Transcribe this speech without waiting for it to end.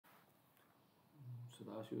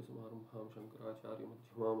सदाशिवसमारम्भां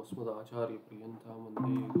शङ्कराचार्यमध्यमाम् अस्मदाचार्यपर्यन्तां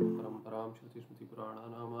वन्दे गुरुपरम्परां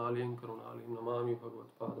श्रुतिस्मृतिपुराणानामालयं करुणालयं नमामि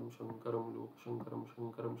भगवत्पादं शङ्करं लोकशङ्करं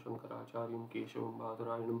शङ्करं शङ्कराचार्यं केशवं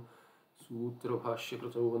बादरायणं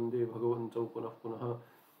सूत्रभाष्यकृतौ वन्दे भगवन्तौ पुनः पुनः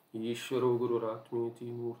ईश्वरो गुरुरात्मेति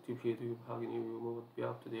मूर्तिभेदविभागिने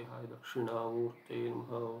व्योमवद्व्याप्तदेहाय दक्षिणामूर्तये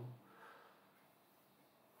नमः।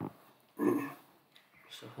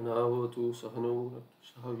 सहनावतु सहनौ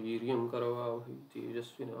सह वीर्यं करवावहै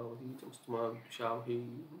तेजस्विनावधीतमस्तु मा विद्विषावहै।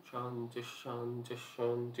 शान्तिः शान्तिः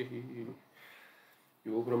शान्तिः।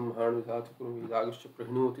 यो ब्रह्माण्डविधाति पुरमिदागश्च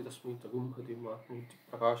प्रहिणोति तस्मै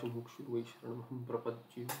तगुंहतिमात्मोतिप्रकाशमुक्षुर्वै शरणमहं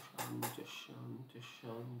प्रपद्ये। शान्तिः शान्तिः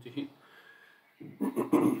शान्तिः।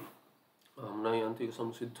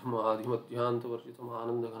 आम्नायान्तिकसंसिद्धम् आदिमध्यान्तवर्जितम्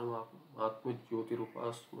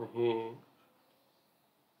आनन्दघनमात्मज्योतिरुपास्महे।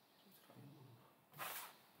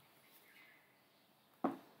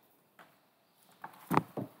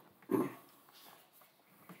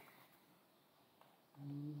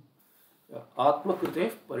 Atmakrite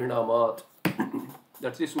parinamat.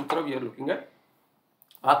 That's the sutra we are looking at.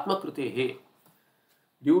 Atmakrite,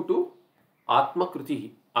 due to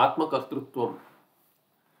Atmakriti, Atmakartrutvam.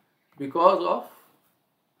 Because of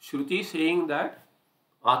Shruti saying that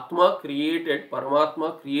Atma created,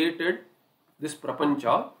 Paramatma created this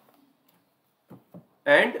prapancha,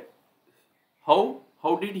 and how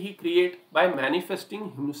did he create? By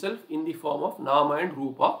manifesting himself in the form of Nama and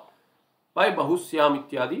Rupa, by Bahusyam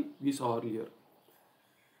ityadi we saw earlier.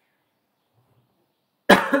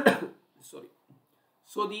 Sorry.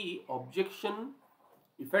 So the objection,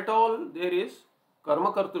 if at all there is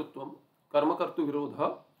karma kartrutvam, karma kartu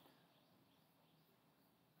virodha,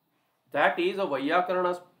 that is a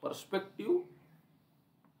Vaiyakarana's perspective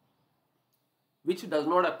which does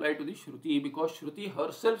not apply to the Shruti, because Shruti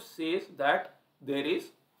herself says that there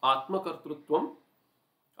is Atma kartrutvam,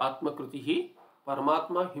 Atma kritihi,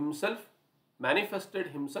 Paramatma himself manifested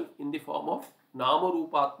himself in the form of Nama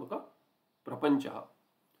Rupatmaka Prapancha.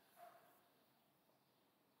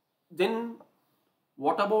 Then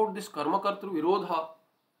what about this Karma Kartru Virodha?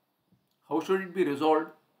 How should it be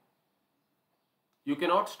resolved? You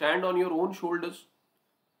cannot stand on your own shoulders.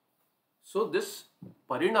 So this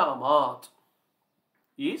Parinamat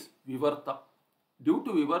is Vivarta. Due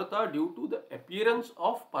to Vivarta, due to the appearance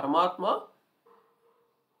of Paramatma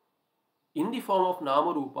in the form of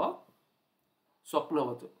Nama Rupa,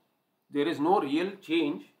 Swapnavat. There is no real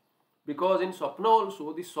change, because in Swapna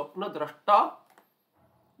also the Swapna Drashta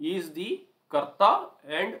is the Karta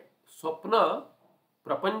and Swapna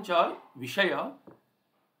Prapancha Vishaya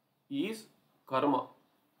is Karma.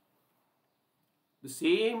 The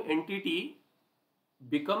same entity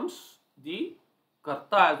becomes the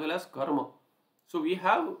Karta as well as Karma. So we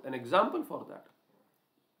have an example for that.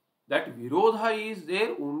 That Virodha is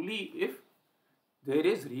there only if there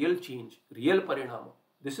is real change, real parinama.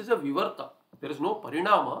 This is a vivarta. There is no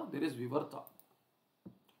parinama, there is vivarta.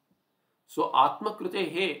 So Atma krite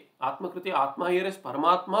he, Atma krite, Atma here is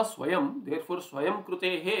Paramatma Swayam, therefore Swayam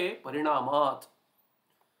krite he parinamat.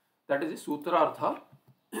 That is the sutrartha.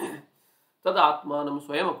 Tad Atmanam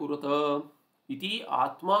Swayam akurata iti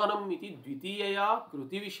Atmanam iti dvitiyaya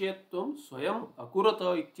kruti vishayatvam Swayam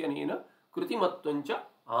akurata ityanena krutimatvancha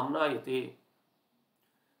amnayate.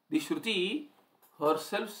 The Shruti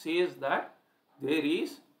herself says that there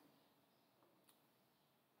is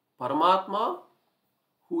Paramatma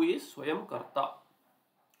who is Swayam Karta,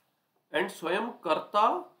 and Swayam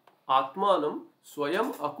Karta Atmanam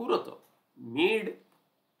Swayam Akurata made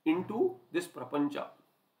into this Prapancha.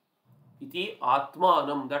 Iti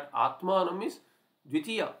Atmanam, that Atmanam is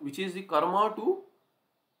Dvitiya, which is the karma to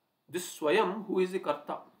this Swayam who is the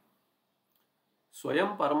Karta.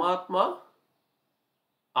 Swayam Paramatma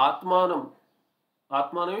Atmanam.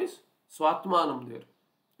 Atmanam is Swatmanam there,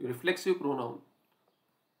 reflexive pronoun.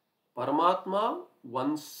 Paramatma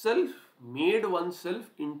oneself made oneself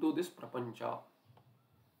into this prapancha.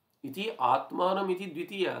 Iti Atmanam iti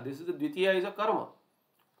dvitiya. This is the dvitiya is a karma.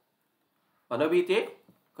 Anabhite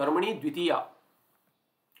karmani dvitiya.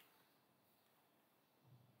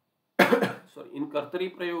 Sorry, in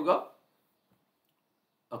kartari prayoga,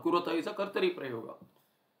 akurata is a kartari prayoga.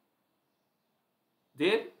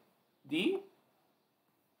 There the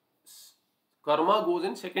karma goes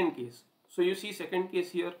in second case. So you see second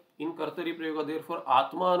case here in Kartari Prayoga. Therefore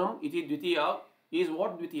Atmanam iti dvitiya is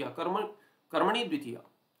what dvitiya? Karmani dvitiya.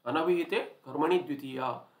 Anabhite karmani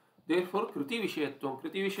dvitiya. Therefore Kriti Vishayatvam.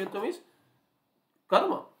 Kriti Vishayatvam is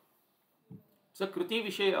karma. So Kriti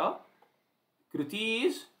Vishaya, Kriti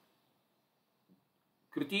is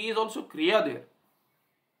also Kriya there.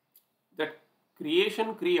 That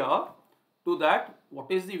creation Kriya to that,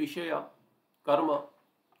 what is the Vishaya? Karma,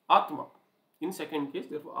 Atma. In second case,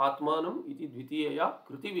 therefore, Atmanam iti dvitiyaya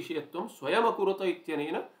kriti vishayatvam swayam akurata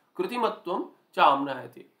ityanena kritimatvam cha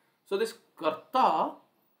amnayate. So this karta,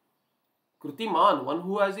 kritiman, one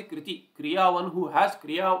who has a kriti, kriya, one who has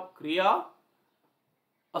kriya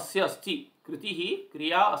asya asti, kritihi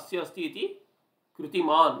kriya asya asti iti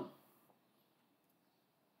kritiman.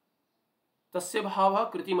 Tasya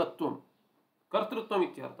bhava kritimatvam. Kartrutvam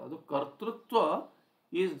ityartha. The kartrutva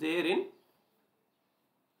is there in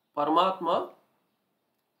Paramatma,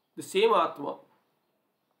 the same Atma.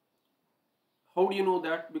 How do you know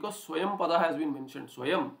that? Because Swayam Pada has been mentioned.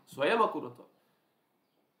 Swayam Akurata.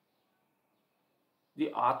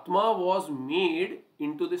 The Atma was made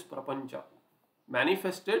into this Prapancha,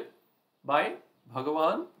 manifested by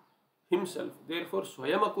Bhagavan himself. Therefore,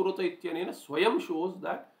 Swayam Akurata ityanena, Swayam shows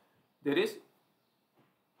that there is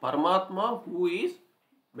Paramatma who is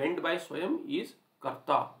meant by Swayam is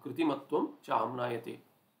Karta, Kritimatvam cha amnayate.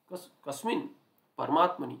 Kasmin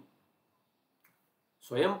Paramatmani.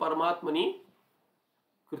 Swayam Paramatmani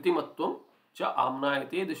Kritimatvam cha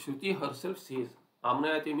amnayate. The Shruti herself says.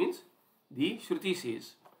 Amnayate means the Shruti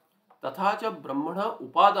says. Tatha cha Brahmana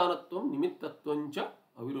upadanatvam nimittatvam cha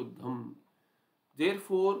aviruddham.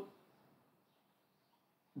 Therefore,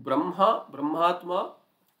 Brahmatma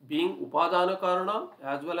being upadana karana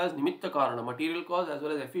as well as nimitta karana, material cause as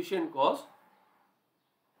well as efficient cause,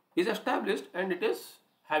 is established and it is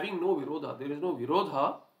having no virodha. There is no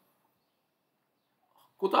virodha.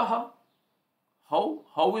 Kutaha?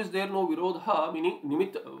 How is there no virodha? Meaning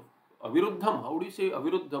nimitta, aviruddham. How do you say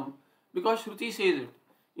aviruddham? Because Shruti says it.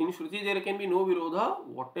 In Shruti there can be no virodha.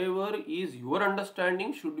 Whatever is your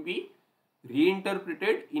understanding should be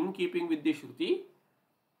reinterpreted in keeping with the Shruti.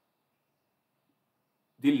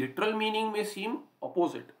 The literal meaning may seem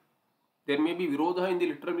opposite. There may be virodha in the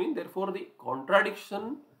literal meaning. Therefore, the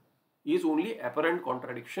contradiction is only apparent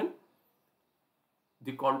contradiction.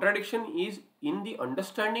 The contradiction is in the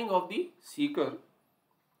understanding of the seeker.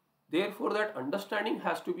 Therefore, that understanding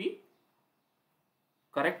has to be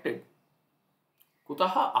corrected.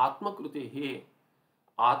 Kutaha atma kritehe.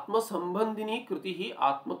 Atma sambandhini kritihi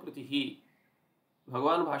atma kritihi.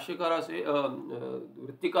 Bhagavan Bhashyakara says,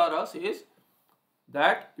 Vrittikara says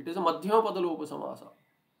that it is a Madhyama Padalopa Samasa.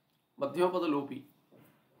 Madhyama Padalopi.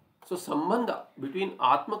 So, sambandha between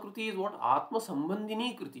Atma Kriti is what? Atma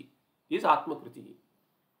Sambandhini Kriti is Atma Kriti.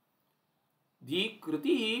 The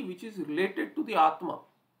Kriti which is related to the Atma,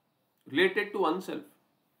 related to oneself.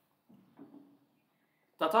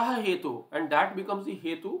 Tataha Hetu, and that becomes the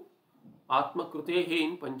Hetu. Atma Kritehe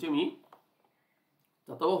in Panchami.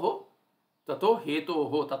 Tato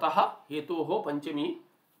Hetoho, Tataha Hetoho Panchami.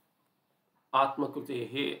 Atma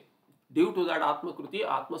Kritehe. Due to that Atma Kriti,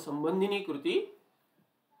 Atma Sambandhini Kriti,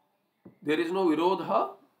 there is no virodha.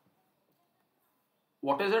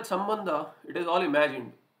 What is that sambandha? It is all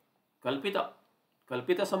imagined. Kalpita.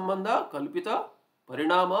 Kalpita sambandha, kalpita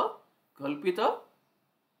parinama, kalpita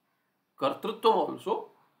kartrutvam also.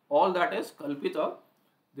 All that is kalpita.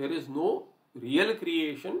 There is no real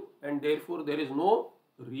creation and therefore there is no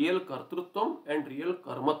real kartrutvam and real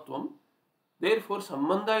karmatvam. Therefore,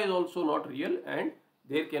 sambandha is also not real and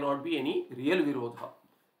there cannot be any real virodha.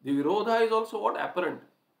 The virodha is also what? Apparent.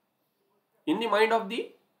 In the mind of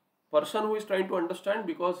the person who is trying to understand,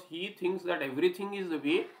 because he thinks that everything is the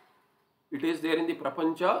way it is there in the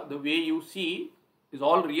prapancha, the way you see is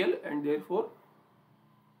all real and therefore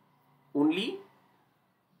only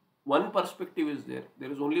one perspective is there.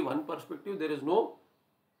 There is only one perspective. There is no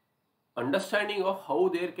understanding of how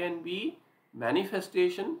there can be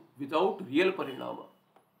manifestation without real parinama.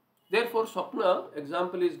 Therefore, Swapna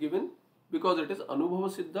example is given because it is Anubhava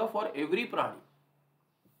Siddha for every prani.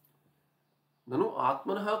 Nanu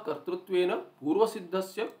Atmanah Kartrutvena Purva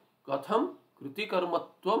Siddhasya Katham Kriti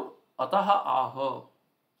Karmatvam Ataha Aha.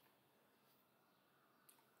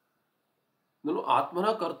 Nanu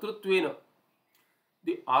Atmanah Kartrutvena.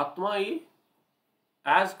 The Atma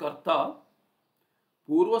as Karta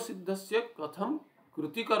Purva Siddhasya Katham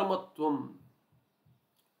Kriti Karmatvam.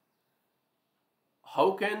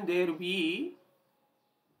 How can there be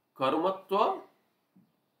karmatva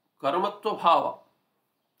bhava?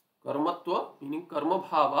 Karmatva meaning karma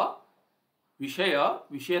bhava,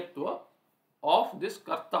 vishayatva of this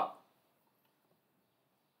karta.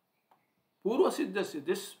 Purva siddhasya,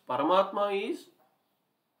 this Paramatma is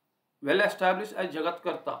well established as Jagat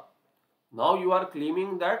Karta. Now you are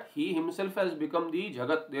claiming that he himself has become the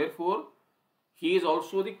Jagat, therefore he is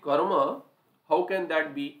also the karma. How can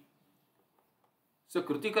that be? So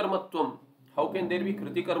Kriti Karmatvam, how can there be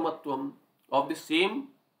Kriti Karmatvam of the same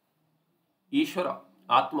Ishvara,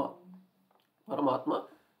 Atma? Paramatma.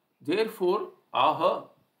 Therefore, aha,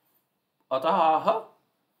 ataha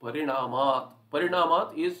parinamat.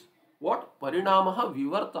 Parinamat is what? Parinamaha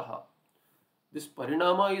vivartaha. This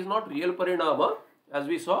parinama is not real parinama, as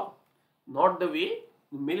we saw, not the way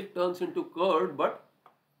milk turns into curd, but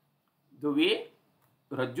the way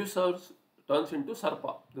Rajju turns into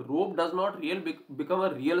Sarpa. The rope does not become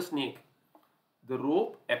a real snake. The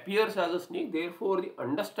rope appears as a snake, therefore the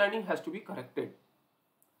understanding has to be corrected.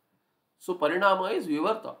 So Parinama is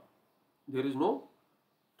Vivarta. There is no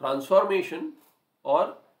transformation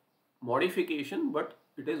or modification, but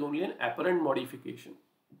it is only an apparent modification.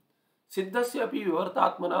 Siddhasya api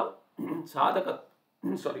vivartatmana sadhaka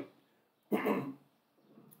sorry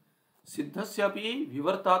सिद्धस्य अपि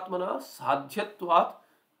विवर्तात्मना साध्यत्वात्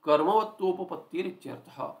कर्मवत्वोपपत्तिर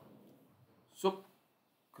इत्यर्थः. So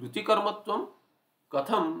कृति कर्मत्वम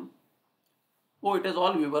कथम? Oh, it is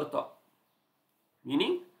all vivarta,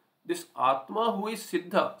 meaning this atma who is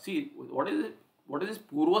siddha. See, what is it? What is this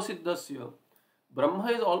purva siddhasya? Brahma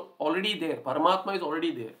is already there, Paramatma is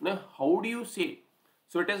already there. Now how do you say?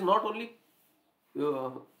 So it is not only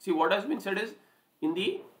see, what has been said is in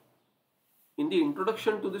the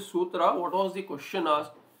introduction to this sutra, what was the question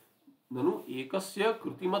asked? Nanu ekasya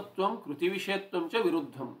krutimatvam krutivishetvam cha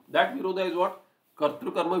viruddham. That virodha is what?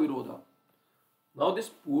 Kartru karma virodha. Now this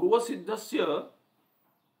purva siddhasya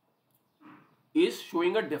is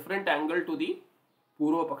showing a different angle to the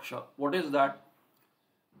purva paksha. What is that?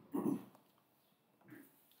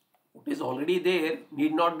 What is already there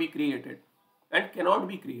need not be created and cannot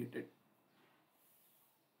be created.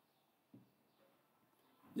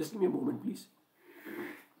 Just give me a moment, please.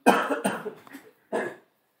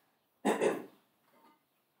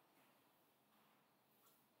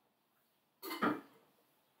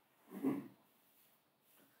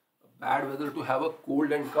 Bad weather to have a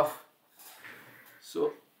cold and cough.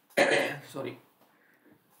 So, sorry.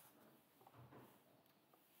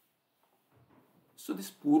 So this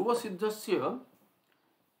Purva Siddhasya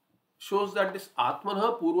shows that this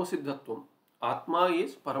Atmana Purva Siddhatvam. Atma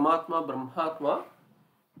is Paramatma, Brahmatma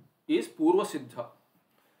is Purva Siddha.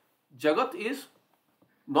 Jagat is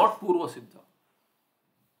not Purva Siddha.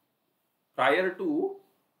 Prior to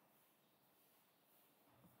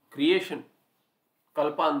creation,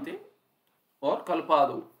 Kalpante or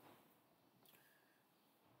Kalpado.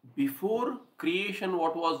 Before creation,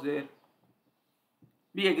 what was there?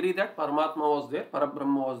 We agree that Paramatma was there,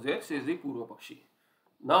 Parabrahma was there, says the Purva Pakshi.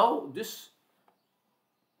 Now this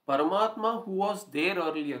Paramatma who was there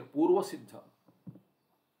earlier, Purva Siddha,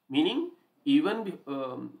 meaning even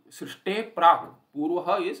Srishte Prak,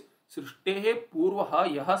 Purvaha is Srishte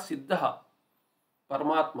Purvaha Yaha Siddha,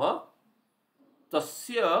 Paramatma,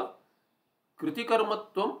 Tasya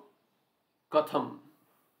Kritikarmatvam Katham.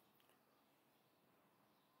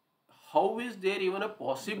 How is there even a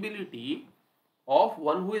possibility of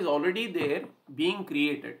one who is already there being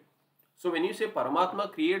created? So when you say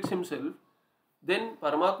Paramatma creates himself, then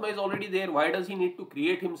Paramatma is already there. Why does he need to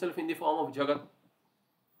create himself in the form of Jagat?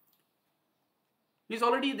 He is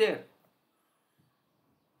already there.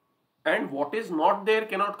 And what is not there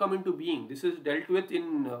cannot come into being. This is dealt with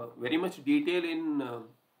in very much detail in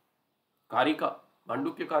Karika,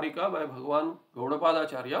 Mandukya Karika by Bhagavan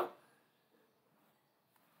Gaudapadacharya.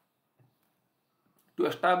 To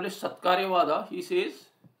establish Satkaryavada, he says,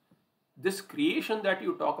 this creation that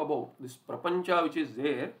you talk about, this prapancha which is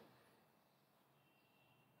there,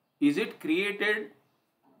 is it created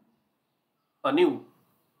anew?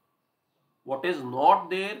 What is not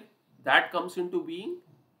there, that comes into being,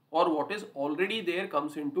 or what is already there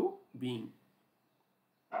comes into being?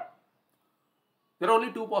 There are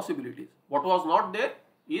only two possibilities. What was not there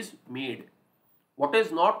is made. What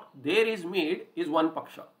is not there is made is one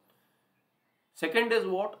paksha. Second is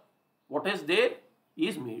what? What is there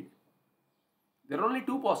is made. There are only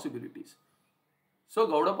two possibilities. So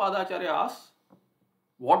Gaudapadacharya asks,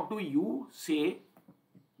 what do you say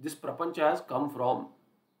this prapancha has come from?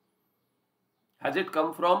 Has it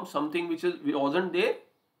come from something which wasn't there,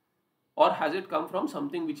 or has it come from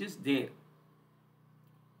something which is there?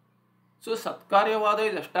 So Satkaryavada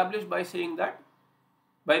is established by saying that,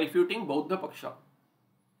 by refuting Bauddha Paksha.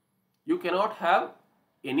 You cannot have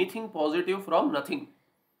anything positive from nothing.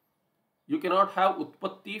 You cannot have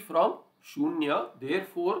Utpatti from Shunya.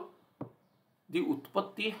 Therefore, the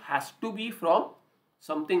Utpatti has to be from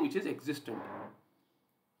something which is existent.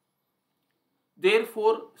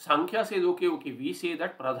 Therefore, Sankhya says, okay, we say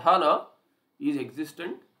that Pradhana is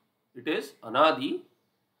existent, it is Anadi,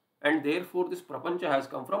 and therefore this Prapancha has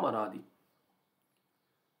come from Anadi.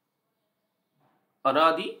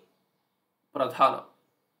 Anadi, Pradhana.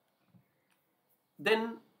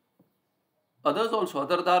 Then Others also,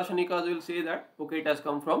 other darshanikas will say that, okay, it has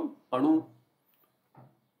come from Anu.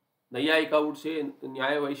 Nayayika would say,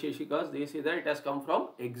 Nyaya Vaisheshikas, they say that it has come from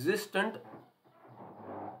existent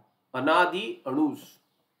Anadi Anus.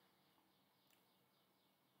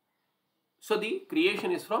 So the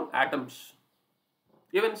creation is from atoms.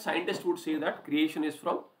 Even scientists would say that creation is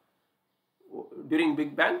from, during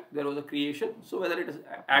Big Bang, there was a creation. So whether it is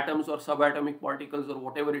atoms or subatomic particles or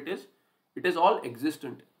whatever it is all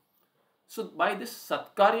existent. So by this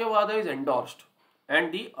Satkaryavada is endorsed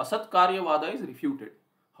and the Asatkaryavada is refuted.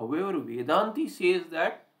 However, Vedanti says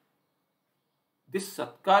that this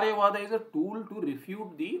Satkaryavada is a tool to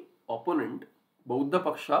refute the opponent, Bauddha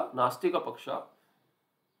Paksha, Nastika Paksha,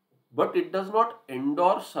 but it does not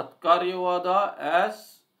endorse Satkaryavada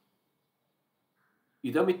as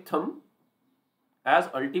idamitham, as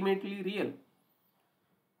ultimately real.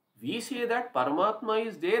 We say that Paramatma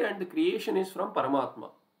is there and the creation is from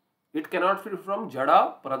Paramatma. It cannot be from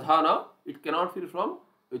Jada, Pradhana, it cannot be from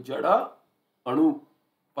Jada, Anu,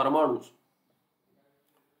 Paramanus.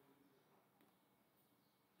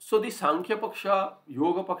 So the Sankhya Paksha,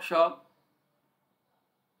 Yoga Paksha,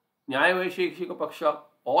 Nyaya Vaisheshika Paksha,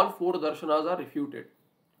 all four darshanas are refuted.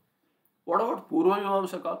 What about Purva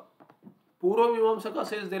Mimamsaka? Purva Mimamsaka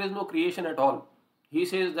says there is no creation at all. He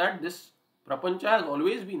says that this prapancha has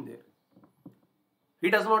always been there. He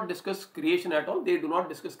does not discuss creation at all. They do not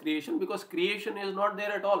discuss creation because creation is not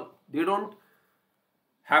there at all. They don't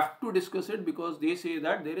have to discuss it because they say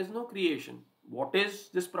that there is no creation. What is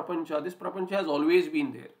this prapancha? This prapancha has always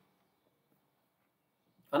been there.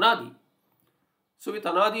 Anadi. So with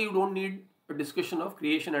Anadi, you don't need a discussion of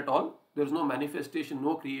creation at all. There is no manifestation,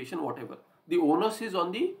 no creation, whatever. The onus is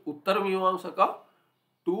on the Uttarmimamsaka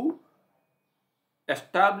to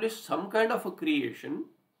establish some kind of a creation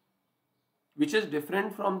which is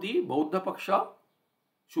different from the Bauddha Paksha,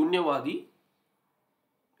 Shunyavadi,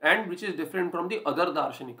 and which is different from the other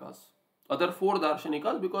Darshanikas, other four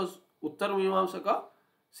Darshanikas, because Uttarmimamsaka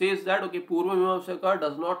says that, okay, Purva Mimamsaka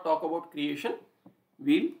does not talk about creation,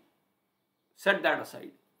 we'll set that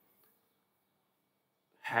aside.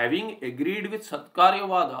 Having agreed with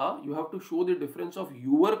Satkaryavada, you have to show the difference of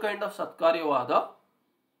your kind of Satkaryavada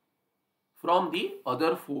from the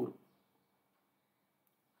other four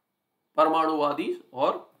Paramanuvadis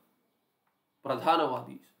or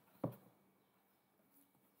Pradhanavadis,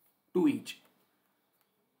 to each.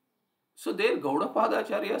 So there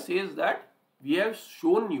Gaudapadacharya says that we have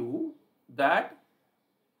shown you that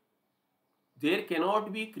there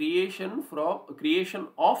cannot be creation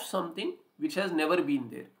of something which has never been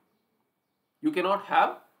there. You cannot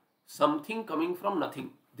have something coming from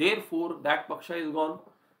nothing. Therefore, that paksha is gone.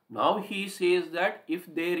 Now he says that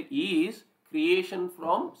if there is creation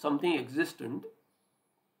from something existent,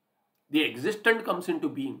 the existent comes into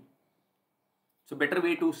being. So better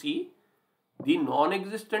way to see, the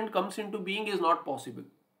non-existent comes into being is not possible,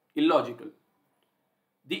 illogical.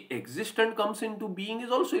 The existent comes into being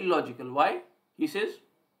is also illogical. Why? He says,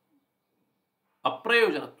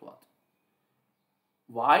 aprayojanatvat.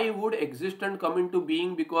 Why would existent come into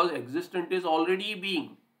being? Because existent is already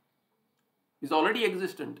being, is already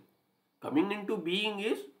existent. Coming into being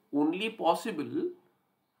is only possible,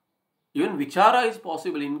 even vichara is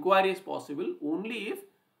possible, inquiry is possible only if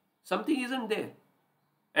something isn't there.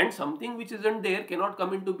 And something which isn't there cannot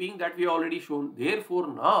come into being, that we have already shown. Therefore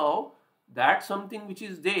now, that something which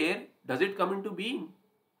is there, does it come into being?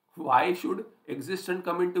 Why should existent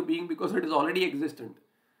come into being? Because it is already existent.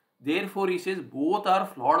 Therefore he says both are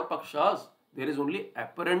flawed pakshas. There is only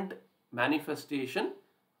apparent manifestation.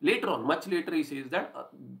 Later on, much later he says that,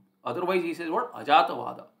 otherwise he says what?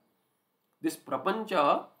 Ajatavada. This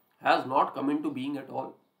prapancha has not come into being at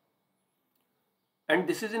all. And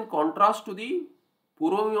this is in contrast to the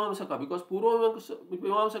Purvamimamsaka, because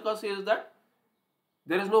Purvamimamsaka says that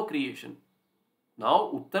there is no creation.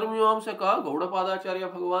 Now Uttarmimamsaka,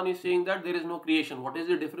 Gaudapadacharya Bhagavan is saying that there is no creation. What is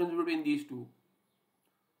the difference between these two?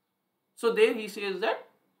 So there he says that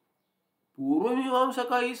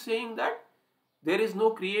Purvamimamsaka is saying that there is no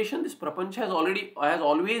creation, this prapancha has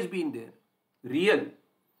always been there, real.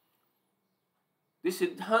 The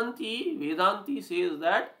Siddhanti, Vedanti says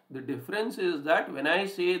that the difference is that when I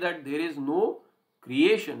say that there is no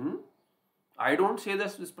creation, I don't say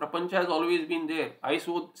that this prapancha has always been there. I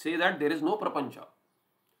say that there is no prapancha.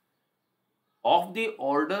 Of the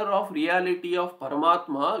order of reality of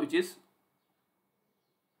Paramatma, which is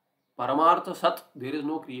Paramartha Sat, there is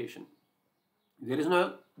no creation. There is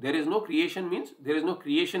no creation means there is no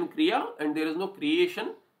creation kriya and there is no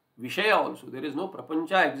creation vishaya also. There is no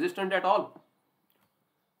prapancha existent at all.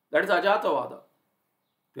 That is Ajatavada.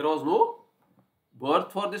 There was no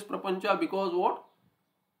birth for this prapancha because what?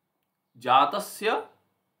 Jatasya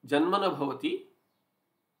janmana bhavati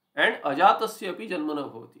and ajatasya api janmana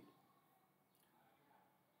bhavati.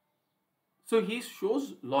 So he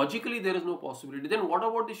shows logically there is no possibility. Then what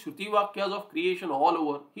about the Shruti Vakyas of creation all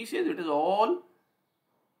over? He says it is all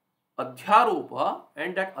Adhyaropa,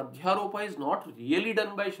 and that Adhyaropa is not really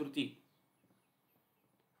done by Shruti.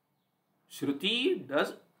 Shruti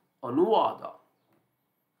does Anuvada.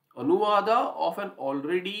 Anuvada of an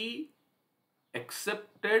already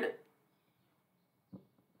accepted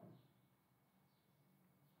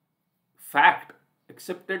fact,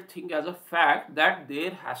 accepted thing as a fact, that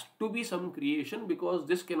there has to be some creation because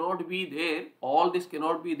this cannot be there, all this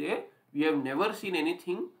cannot be there. We have never seen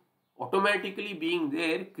anything automatically being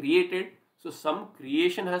there, created. So some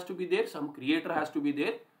creation has to be there, some creator has to be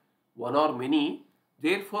there, one or many.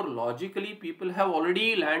 Therefore, logically, people have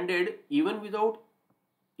already landed, even without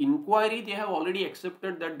inquiry, they have already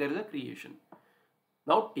accepted that there is a creation.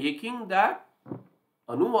 Now, taking that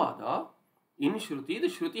Anuvada in Shruti, the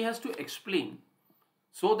Shruti has to explain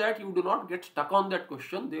so that you do not get stuck on that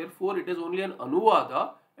question. Therefore, it is only an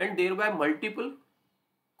Anuvada and thereby multiple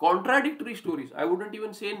contradictory stories. I wouldn't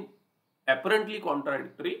even say apparently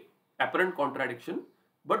contradictory, apparent contradiction,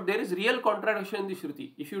 but there is real contradiction in the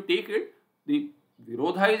Shruti. If you take it, the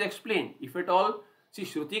Virodha is explained. If at all, see,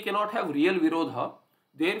 Shruti cannot have real Virodha.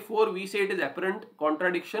 Therefore, we say it is apparent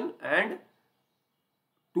contradiction, and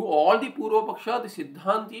to all the Purva Paksha, the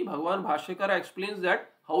Siddhanti, Bhagavan Bhashyakara explains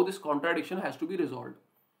that how this contradiction has to be resolved.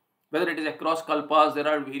 Whether it is across kalpas, there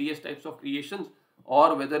are various types of creations,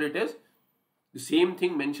 or whether it is the same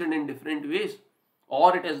thing mentioned in different ways,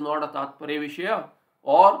 or it is not a Tatparya Vishaya,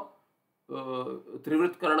 or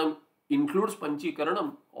Trivrit Karanam includes Panchi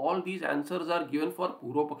Karanam. All these answers are given for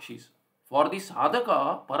Purva Pakshis. For the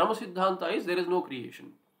Sadhaka, Parama Siddhanta is there is no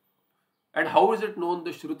creation. And how is it known?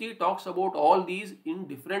 The Shruti talks about all these in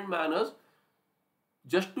different manners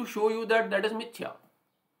just to show you that that is mithya.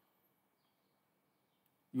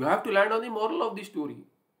 You have to land on the moral of the story.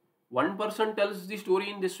 One person tells the story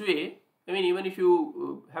in this way. I mean, even if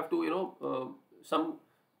you have to, some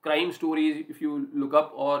crime stories, if you look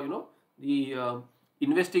up, or, the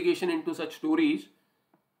investigation into such stories,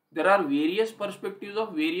 there are various perspectives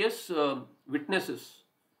of various witnesses.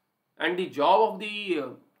 And the job of the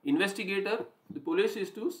investigator, the police, is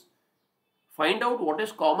to find out what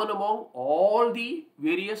is common among all the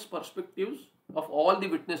various perspectives of all the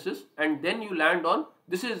witnesses, and then you land on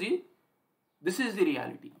this is the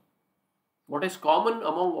reality. What is common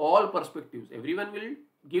among all perspectives? Everyone will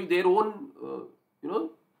give their own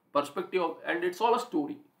perspective, and it's all a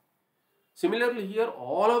story. Similarly, here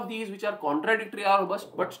all of these which are contradictory are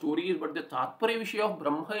but stories, but the Tatparya Vishaya of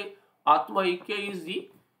Brahma Atma Ikya is the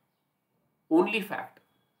only fact.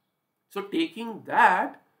 So taking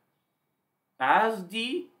that as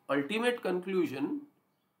the ultimate conclusion,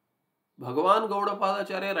 Bhagavan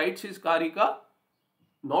Gaudapadacharya writes his Karika,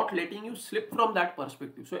 not letting you slip from that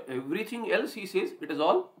perspective. So everything else, he says, it is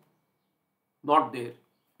all not there.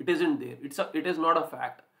 It isn't there. It is not a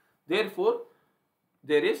fact. Therefore,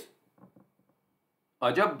 there is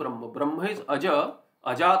Aja Brahma. Brahma is Aja,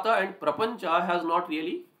 Ajata, and Prapancha has not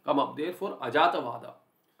really come up. Therefore, Ajata Vada.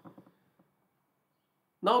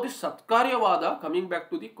 Now this Satkarya Vada, coming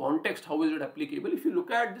back to the context, how is it applicable? If you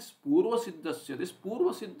look at this Purva Siddhasya, this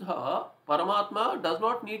Purva Siddha, Paramatma does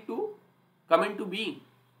not need to come into being.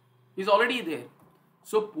 He is already there.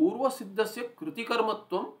 So Purva Siddhasya Kriti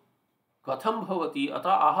Karmatvam Katham Bhavati Ata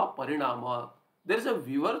Aha Parinama. There is a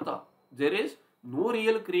Vivarta. There is no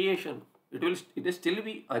real creation. It will still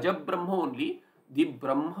be Aja Brahma only. The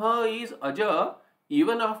Brahma is Aja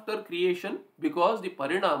even after creation because the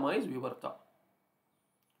Parinama is Vivarta.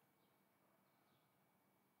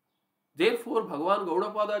 Therefore, Bhagavan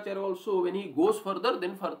Gaudapadacharya also, when he goes further,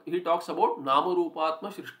 then he talks about Nama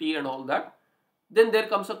Rupatma Shrishti and all that. Then there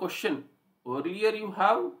comes a question. Earlier you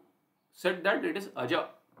have said that it is Aja,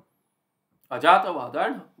 Ajatavada,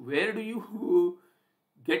 and where do you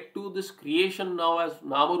get to this creation now as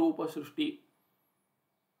Nama Rupa Shrishti?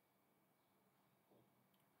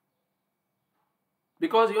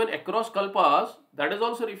 Because even across Kalpas, that is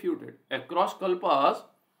also refuted. Across Kalpas,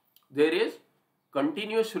 there is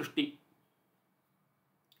continuous Shrishti.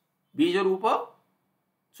 Bija Rupa,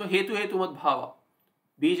 so Hetu Hetu Mad Bhava.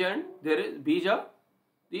 Bija, and there is Bija,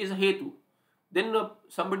 there is a Hetu. Then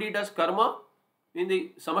somebody does karma, in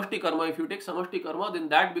the Samashti karma, if you take Samashti karma, then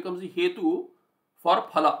that becomes the Hetu for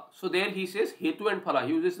Phala. So there he says Hetu and Phala.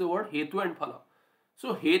 He uses the word Hetu and Phala.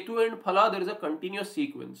 So Hetu and Phala, there is a continuous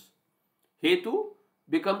sequence. Hetu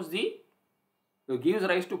becomes gives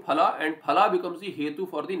rise to Phala, and Phala becomes the Hetu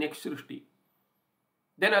for the next Srishti.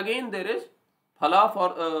 Then again there is phala for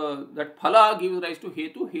that phala gives rise to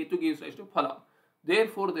hetu, hetu gives rise to phala.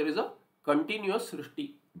 Therefore there is a continuous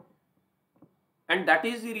srishti. And that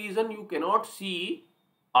is the reason you cannot see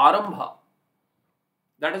arambha.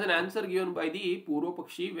 That is an answer given by the Purva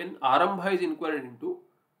Pakshi when arambha is inquired into.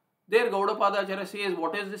 There Gaudapadacharya says,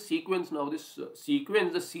 what is this sequence now? This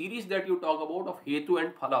sequence, the series that you talk about of hetu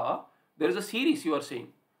and phala, there is a series you are saying.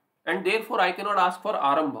 And therefore I cannot ask for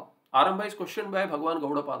arambha. Arambha is questioned by Bhagavan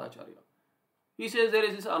Gaudapadacharya. He says there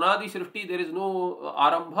is this anadi srishti, there is no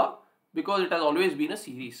arambha because it has always been a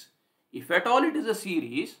series. If at all it is a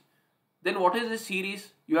series, then what is this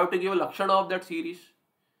series? You have to give a lakshana of that series.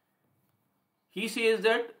 He says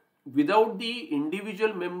that without the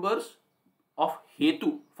individual members of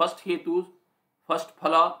hetu, first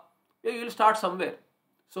phala, you will start somewhere.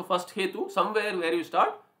 So first hetu, somewhere where you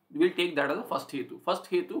start, we will take that as a first hetu. First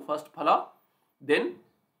hetu, first phala, then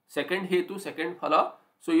second hetu, second phala.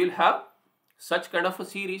 So you will have such kind of a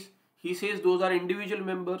series. He says those are individual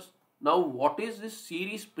members. Now what is this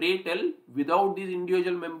series, pray tell, without these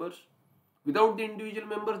individual members? Without the individual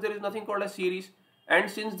members, there is nothing called a series. And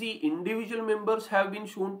since the individual members have been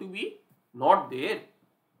shown to be not there,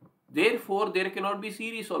 therefore there cannot be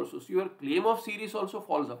series also. So your claim of series also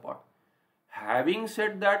falls apart. Having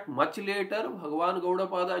said that, much later, Bhagavan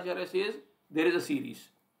Gaudapadacharya says there is a series.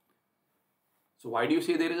 So why do you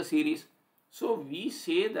say there is a series? So we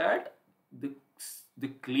say that the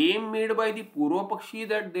claim made by the Purva Pakshi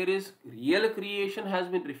that there is real creation has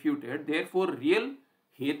been refuted. Therefore, real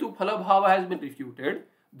hetu phala bhava has been refuted.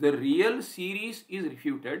 The real series is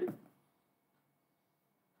refuted.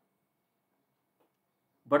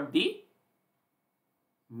 But the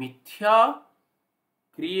mithya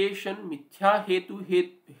creation, mithya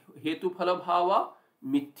hetu phala bhava,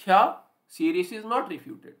 mithya series is not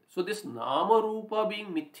refuted. So this nama rupa being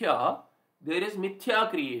mithya, there is mithya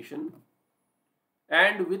creation.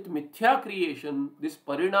 And with mithya creation, this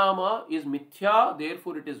parinama is mithya,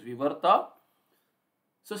 therefore it is vivarta.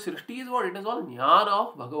 So srishti is what? It is all jnana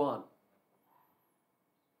of Bhagavan.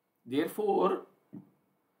 Therefore,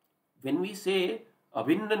 when we say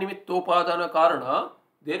abhinna nimittopadana karana,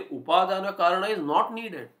 their upadana karana is not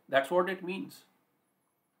needed. That's what it means.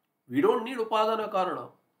 We don't need upadana karana.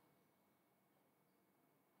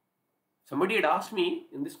 Somebody had asked me,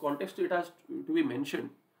 in this context it has to be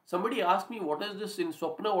mentioned. Somebody asked me, what is this in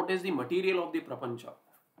Swapna, what is the material of the Prapancha?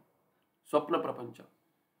 Swapna Prapancha.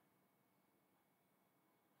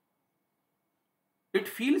 It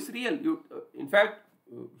feels real. In fact,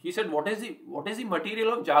 he said, what is the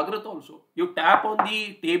material of Jagrat also? You tap on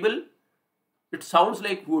the table, it sounds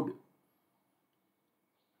like wood.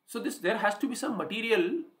 So there has to be some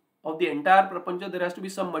material of the entire Prapancha, there has to be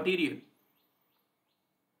some material.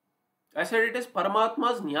 I said it is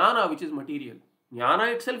Paramatma's jnana which is material.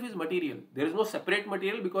 Jnana itself is material. There is no separate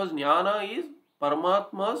material because jnana is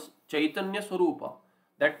Paramatma's Chaitanya Swarupa.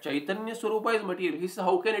 That Chaitanya Swarupa is material. He said,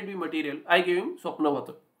 how can it be material? I gave him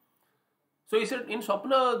Swapnavata. So he said, in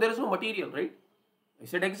Swapna there is no material, right? I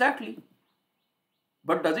said, exactly.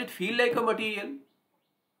 But does it feel like a material?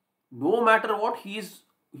 No matter what, he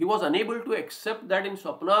was unable to accept that in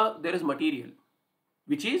Swapna there is material,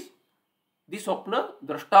 which is the Swapna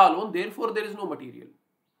Drashta alone. Therefore there is no material,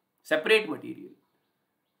 separate material.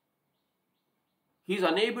 He is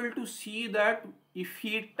unable to see that if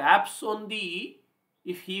he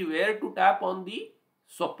were to tap on the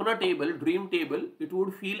Swapna table, dream table, it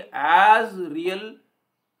would feel as real,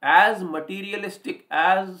 as materialistic,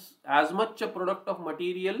 as much a product of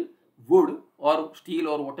material, wood or steel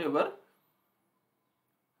or whatever,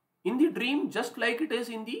 in the dream, just like it is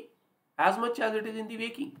as much as it is in the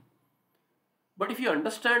waking. But if you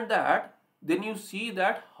understand that, then you see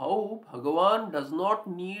that how Bhagavan does not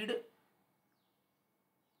need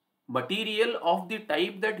material of the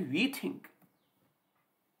type that we think.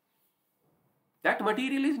 That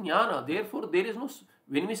material is jnana. Therefore, there is no,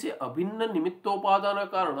 when we say abhinna nimittopadana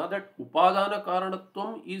karana, that upadana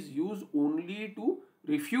karanatvam is used only to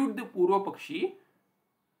refute the Purva Pakshi,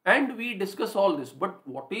 and we discuss all this. But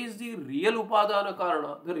what is the real upadana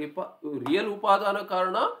karana? The real upadana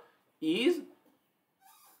karana is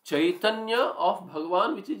Chaitanya of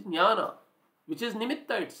Bhagavan, which is jnana, which is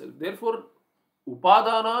nimitta itself. Therefore,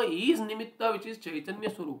 upadana is nimitta, which is Chaitanya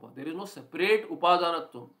Swarupa. There is no separate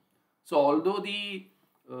upadanatvam. So although the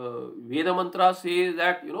Veda mantra says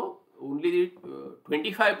that, only the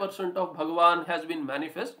 25% of Bhagavan has been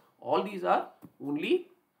manifest, all these are only,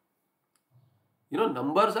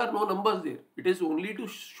 numbers are no numbers there. It is only to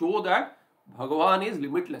show that Bhagavan is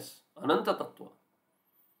limitless, Ananta Tattva.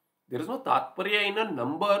 There is no Tatparya in a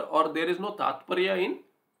number, or there is no Tatparya in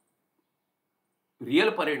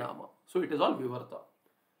real parinama. So it is all vivarta.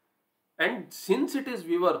 And since it is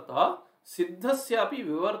vivarta, siddhasyapi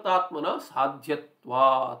vivartatmana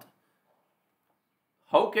sadhyatvat.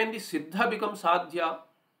 How can the siddha become sadhya?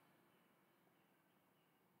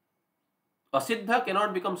 Asiddha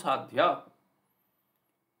cannot become sadhya.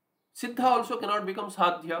 Siddha also cannot become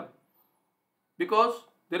sadhya, because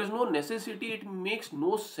there is no necessity, it makes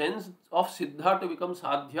no sense of siddha to become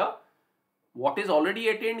sadhya. What is already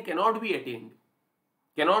attained cannot be attained.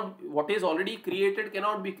 What is already created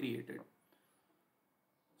cannot be created.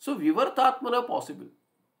 So vivartatmana possible.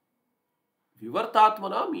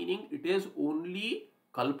 Vivartatmana meaning it is only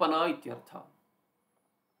kalpana ityartha.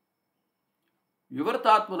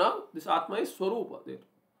 Vivartatmana, this atma is swarupa there.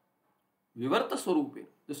 Vivarta swarupe.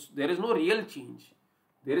 There is no real change.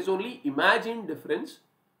 There is only imagined difference.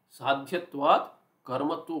 Sadhyatvat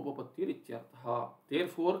karmatva upapattir ityartha.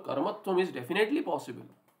 Therefore, karmatvam is definitely possible.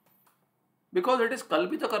 Because it is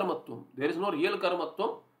kalpita karmatvam. There is no real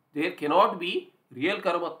karmatvam. There cannot be real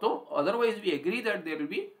karmatvam. Otherwise, we agree that there will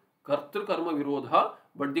be kartru karma virodha.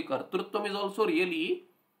 But the kartrutvam is also really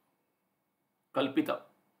kalpita.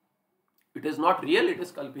 It is not real, it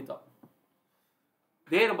is kalpita.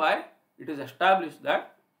 Thereby, it is established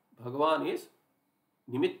that Bhagavan is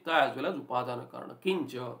nimitta as well as upadana karana.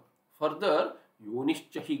 Kincha. Further,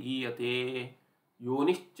 yonischahi giyate.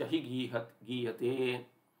 Yonischahi giyate.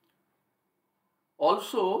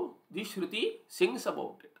 Also, the Shruti sings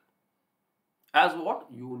about it. As what?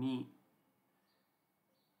 Yoni.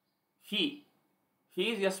 He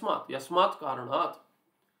is yasmat. Yasmat karanat.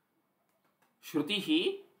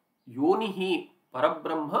 Shrutihi yonihi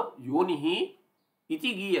parabrahma yonihi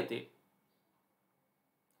iti giyate.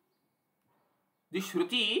 The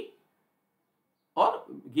Shruti or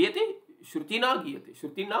giyate, Shrutina giyate.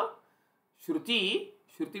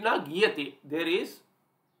 Shrutina giyate. There is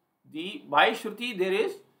by Shruti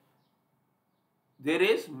there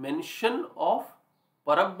is mention of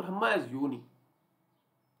Parabrahma as Yoni.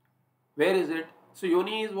 Where is it? So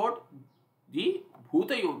Yoni is what? The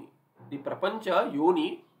Bhuta Yoni. The Prapancha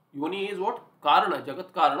Yoni. Yoni is what? Karana,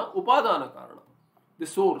 Jagat Karana, Upadana Karana. The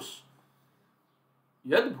source.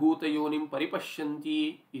 Yad Bhuta Yonim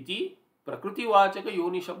Paripashyanti iti Prakriti-vachaka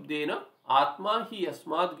Yoni Shabdena Atma hi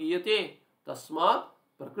Yasmad Giyate Tasmat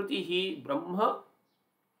Prakriti hi Brahma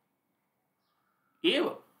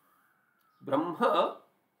Eva. Brahma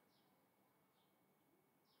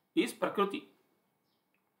is Prakriti.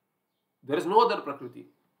 There is no other Prakriti.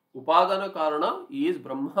 Upadana Karana is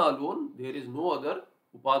Brahma alone. There is no other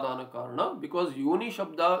Upadana Karana, because Yoni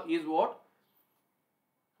Shabda is what?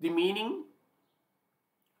 The meaning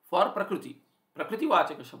for Prakriti. Prakriti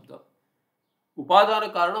Vachaka Shabda.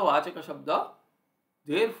 Upadana Karana Vachaka Shabda.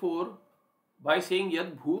 Therefore, by saying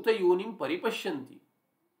Yad Bhuta Yonim Paripashyanti,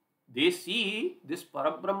 they see this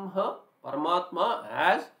Parabrahma, Paramatma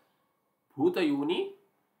as Bhuta Yoni.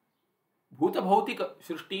 Bhuta Bhautika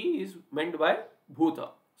Srishti is meant by Bhuta.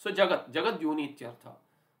 So Jagat Yoni ityartha.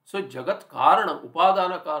 So Jagat Karanam,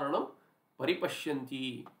 Upadana Karanam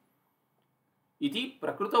Paripashyanti. Iti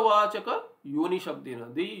Prakritavachaka Yoni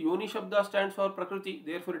Shabdena. The Yoni Shabda stands for Prakriti.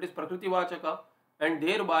 Therefore it is Prakriti Vachaka. And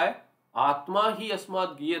thereby Atma hi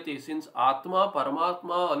Asmad Giyate. Since Atma,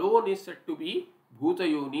 Paramatma alone is said to be Bhuta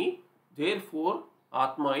Yoni, therefore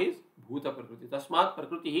Atma is Bhuta Prakriti. Tasmat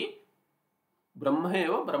Prakriti hi Brahma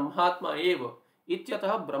eva Brahmatma eva.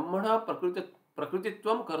 Ityatah Brahmana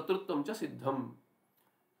Prakrititvam Kartrutvam cha Siddham.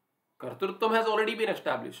 Kartrutvam has already been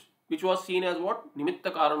established, which was seen as what?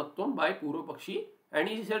 Nimitta Karanatvam by Purva Pakshi. And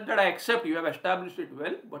he said that I accept, you have established it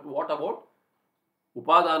well, but what about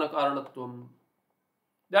Upadana Karanatvam?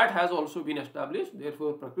 That has also been established.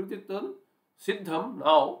 Therefore, Prakrititvam Siddham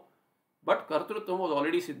now, but Kartrutvam was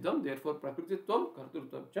already Siddham. Therefore, Prakrititvam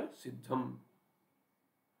Kartrutvam cha Siddham.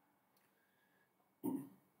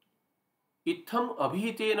 Itham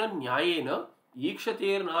abhitena nyayena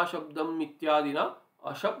yikshaterna shabdam ityadina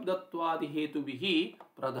अशब्दत्वादि हेतुभिः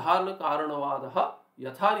प्रधान कारणवादः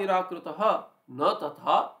यथा निराकृतः न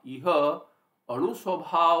तथा इह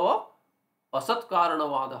अणुस्वभाव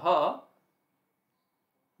असत्कारणवादः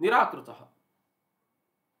निराकृतः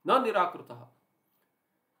न निराकृतः.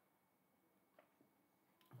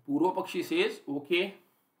 Purvapakshi says, okay,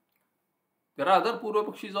 there are other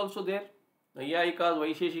Purvapakshis also there. Naiyayikas,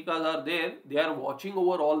 Vaisheshikas are there. They are watching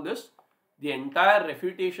over all this. The entire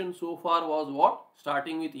refutation so far was what?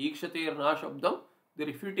 Starting with Ikshater Na Shabdam, the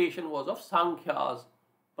refutation was of Sankhyas.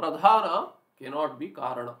 Pradhana cannot be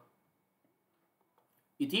Karana.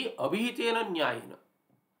 Iti abhitena nyayena.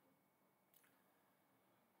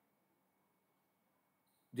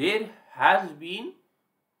 There has been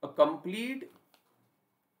a complete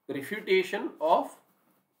refutation of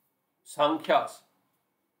Sankhyas.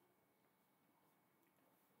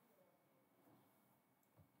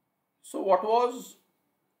 So what was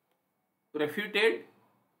refuted?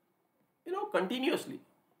 Continuously.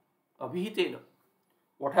 Abhihitena.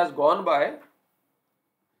 What has gone by,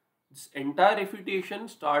 this entire refutation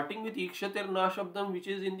starting with Ikshatir Nashabdam, which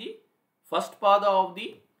is in the first pada of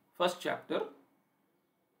the first chapter.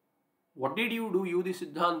 What did you do, you the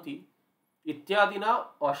Siddhanti? Ityadina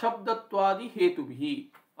ashabdatvadi hetubhi.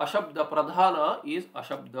 Ashabda pradhana is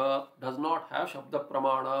ashabda, does not have shabda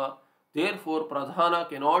pramana. Therefore, pradhana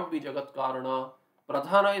cannot be jagat karana.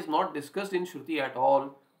 Pradhana is not discussed in Shruti at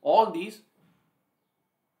all. All these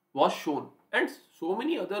was shown. And so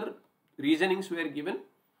many other reasonings were given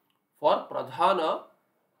for pradhana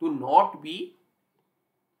to not be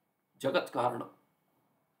jagat karana.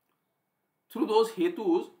 Through those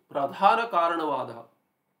hetus, pradhana karanavada.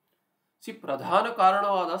 See, pradhana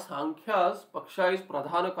karanavada, Sankhya's paksha is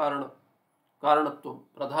pradhana karanatvam,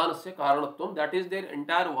 pradhanasya karanatvam, that is their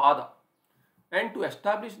entire vada. And to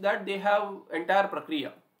establish that, they have entire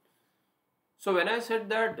prakriya. So when I said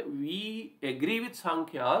that we agree with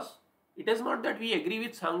Sankhyas, it is not that we agree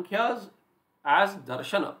with Sankhyas as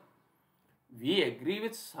darshana. We agree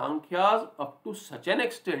with Sankhyas up to such an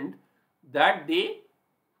extent that they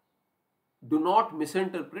do not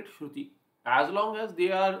misinterpret Shruti. As long as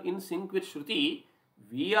they are in sync with Shruti,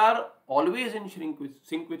 we are always in sync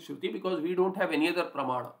with Shruti, because we don't have any other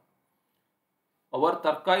pramana. Our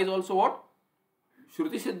tarka is also what?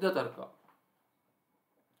 Shruti Siddha tarka.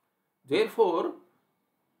 Therefore,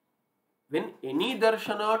 when any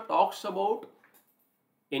darshana talks about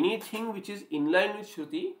anything which is in line with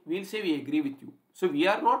Shruti, we will say we agree with you. So we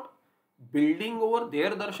are not building over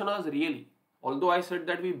their darshanas really. Although I said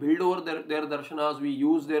that we build over their darshanas, we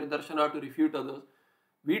use their darshana to refute others,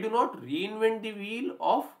 we do not reinvent the wheel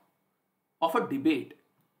of a debate.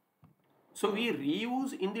 So we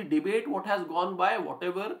reuse in the debate what has gone by,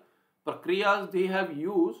 whatever prakriyas they have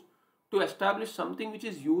used to establish something which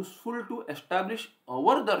is useful to establish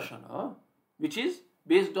our darshana, which is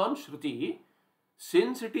based on Shruti.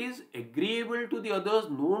 Since it is agreeable to the others,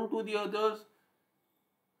 known to the others,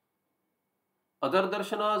 other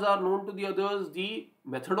darshanas are known to the others, the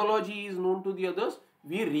methodology is known to the others,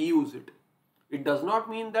 we reuse it. It does not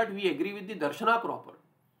mean that we agree with the darshana proper.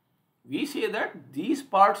 We say that these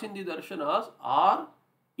parts in the darshanas are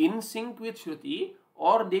in sync with Shruti,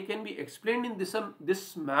 or they can be explained in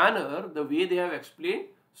this manner, the way they have explained,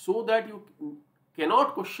 so that you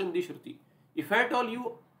cannot question the Shruti. If at all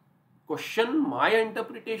you question my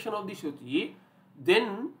interpretation of the Shruti,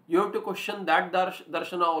 then you have to question that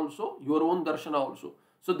darshana also, your own darshana also.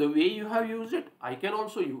 So the way you have used it, I can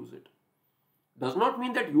also use it. Does not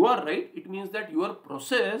mean that you are right, it means that your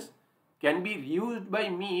process can be reused by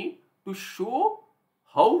me to show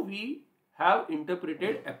how we have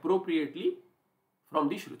interpreted appropriately from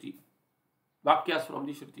the Shruti, Vakyas from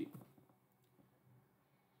the Shruti.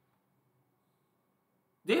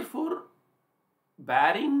 Therefore,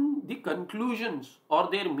 barring the conclusions or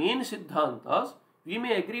their main siddhantas, we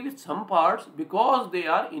may agree with some parts because they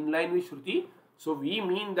are in line with Shruti. So we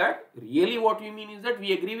mean that, really what we mean is that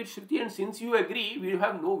we agree with Shruti, and since you agree, we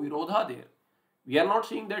have no virodha there. We are not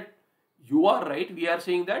saying that you are right, we are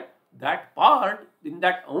saying that that part, in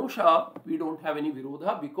that ansha, we don't have any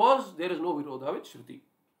virodha because there is no virodha with Shruti.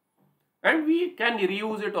 And we can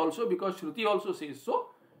reuse it also because Shruti also says so.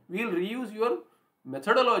 We will reuse your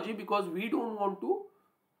methodology because we don't want to,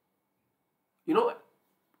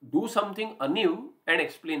 do something anew and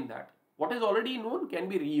explain that. What is already known can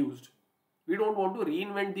be reused. We don't want to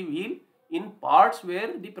reinvent the wheel in parts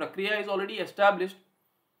where the prakriya is already established,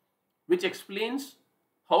 which explains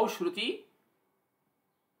how Shruti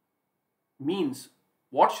means,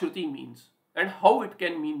 what Shruti means, and how it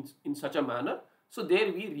can mean in such a manner. So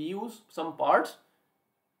there we reuse some parts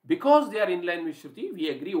because they are in line with Shruti. We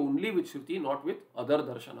agree only with Shruti, not with other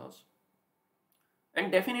darshanas.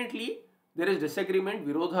 And definitely there is disagreement,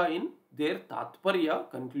 virodha in their tatparya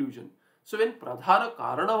conclusion. So when pradhana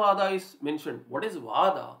karanavada is mentioned, what is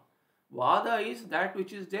vada? Vada is that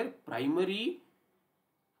which is their primary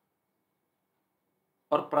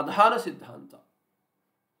or pradhana siddhanta.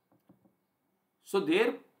 So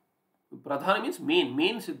their pradhana means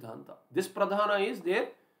main siddhanta. This pradhana is their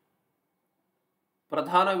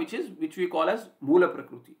pradhana, which we call as mula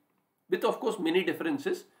prakriti, with of course many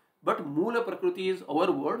differences, but mula prakriti is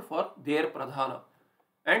our word for their pradhana,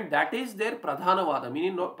 and that is their pradhana vada,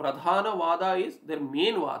 meaning pradhana vada is their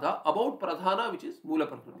main vada about pradhana, which is mula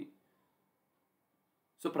prakriti.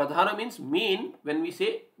 So pradhana means main. When we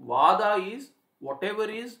say vada is whatever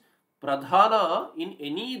is pradhana in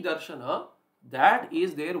any darshana, that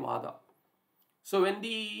is their vada. So when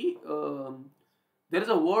there is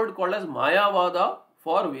a word called as Mayavada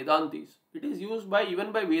for Vedantis. It is used by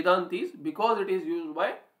even by Vedantis because it is used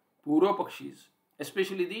by Purva Pakshis,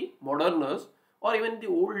 especially the moderners or even the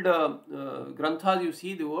old Granthas. You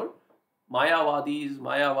see the word Mayavadis,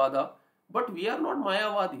 Mayavada, but we are not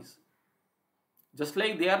Mayavadis. Just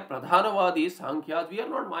like they are Pradhanavadis, Sankhyas, we are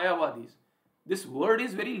not Mayavadis. This word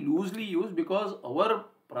is very loosely used because our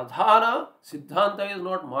Pradhana Siddhanta is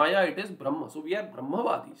not Maya, it is Brahma. So we are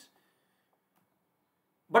Brahmavadis.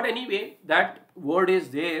 But anyway, that word is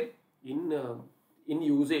there in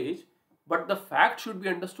usage. But the fact should be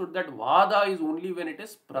understood that Vada is only when it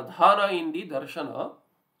is Pradhana in the Darshana.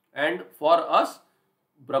 And for us,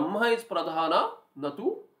 Brahma is Pradhana,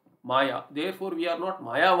 natu Maya. Therefore, we are not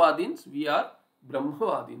Mayavadins, we are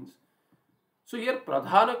Brahmavadins. So here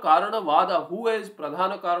Pradhana Karana Vada, who is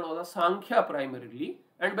Pradhana Karana Vada? Sankhya primarily,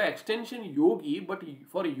 and by extension Yogi, but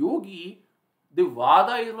for Yogi, the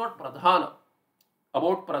Vada is not Pradhana.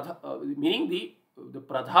 Meaning the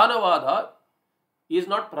Pradhana Vada is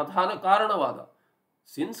not Pradhana Karana Vada.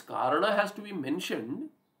 Since Karana has to be mentioned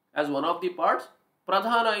as one of the parts,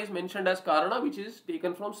 Pradhana is mentioned as Karana, which is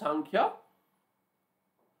taken from Sankhya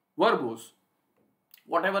verbose.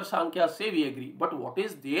 Whatever Sankhya say, we agree. But what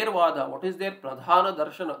is their Vada? What is their Pradhana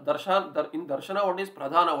Darshana? In Darshana, what is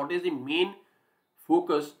Pradhana? What is the main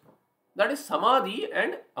focus? That is Samadhi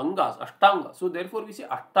and Angas, Ashtanga. So therefore we say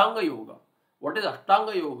Ashtanga Yoga. What is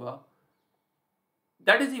Ashtanga Yoga?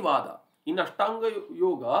 That is the Vada. In Ashtanga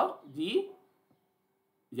Yoga, the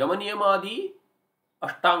Yamaniyamadi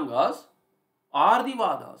Ashtangas are the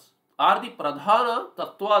Vadas, are the Pradhana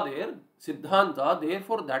Tattva there, Siddhanta,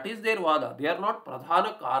 therefore that is their Vada. They are not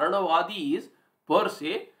Pradhana Karanavadis per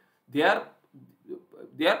se, they are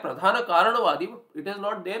Pradhana Karanavadi, but it is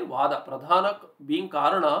not their Vada. Pradhana being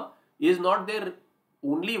Karana is not their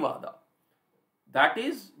only Vada. That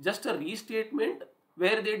is just a restatement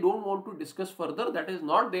where they don't want to discuss further. That is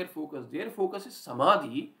not their focus. Their focus is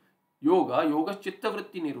Samadhi, Yoga, Yoga Chitta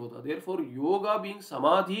Vritti Nirodha. Therefore, Yoga being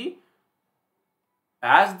Samadhi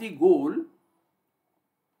as the goal,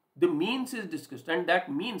 the means is discussed, and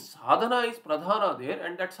that means sadhana is pradhana there,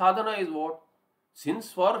 and that sadhana is what?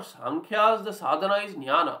 Since for Sankhyas the sadhana is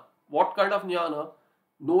jnana. What kind of jnana?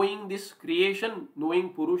 Knowing this creation, knowing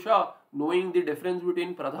Purusha, knowing the difference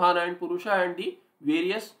between pradhana and Purusha and the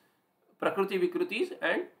various Prakriti Vikritis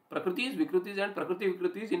and Prakritis, Vikritis and Prakriti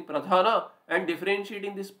Vikritis in pradhana, and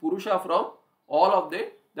differentiating this Purusha from all of them,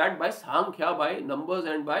 that by Sankhya, by numbers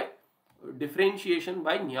and by differentiation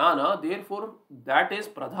by jnana. Therefore that is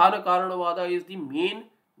Pradhana Karanavada is the main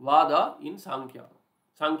Vada in Sankhya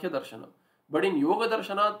Darshana. But in Yoga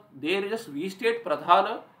Darshana, they just restate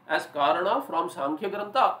Pradhana as Karana from Sankhya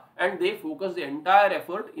Grantha, and they focus the entire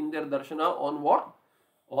effort in their Darshana on what?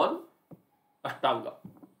 On Ashtanga.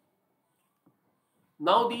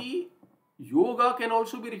 Now the Yoga can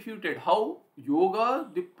also be refuted. How? Yoga,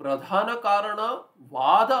 the Pradhana Karana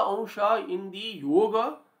Vada Ansha in the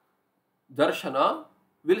Yoga Darshana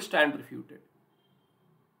will stand refuted.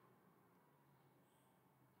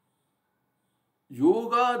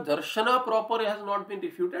 Yoga Darshana proper has not been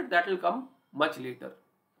refuted, that will come much later.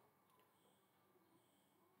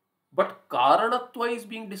 But Karanatva is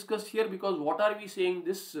being discussed here because what are we saying?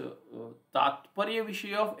 This Tatparya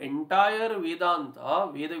Vishaya of entire Vedanta,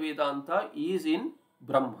 Vedanta is in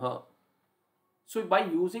Brahma. So by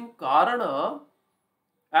using Karana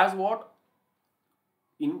as what?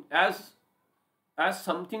 As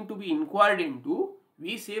something to be inquired into,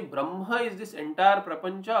 we say Brahma is this entire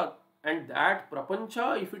Prapancha, and that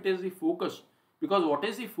Prapancha, if it is the focus, because what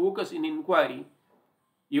is the focus in inquiry?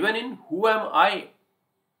 Even in who am I?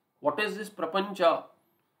 What is this Prapancha?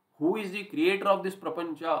 Who is the creator of this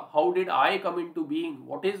Prapancha? How did I come into being?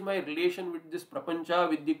 What is my relation with this Prapancha,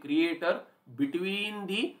 with the creator, between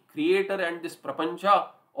the creator and this Prapancha?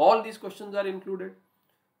 All these questions are included.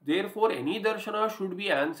 Therefore, any darshana should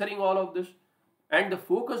be answering all of this, and the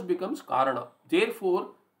focus becomes Karana. Therefore,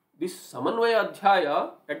 this Samanvaya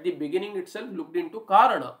Adhyaya at the beginning itself looked into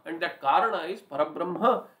Karana, and that Karana is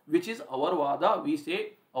Parabrahma, which is our Vada. We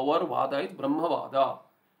say our Vada is Brahma Vada.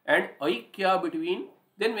 And Aikya between,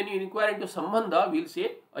 then when you inquire into Sambandha, we'll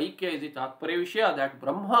say Aikya is the Tatparya Vishaya, that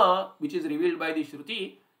Brahma, which is revealed by the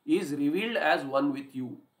Shruti, is revealed as one with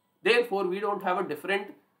you. Therefore, we don't have a different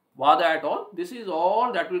Vada at all. This is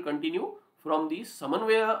all that will continue from the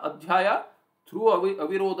Samanvaya Adhyaya through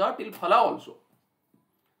Avirodha till Phala also.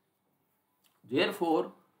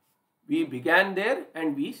 Therefore, we began there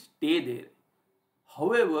and we stay there.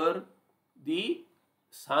 However, the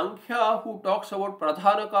Sankhya, who talks about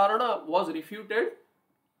Pradhana Karana, was refuted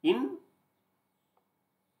in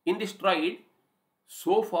the stride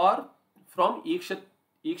so far from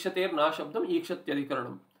Ikshater Na Shabdam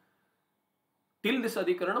Ikshatyadikaranam. Till this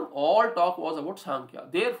Adhikaranam, all talk was about Sankhya.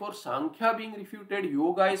 Therefore, Sankhya being refuted,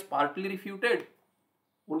 Yoga is partly refuted.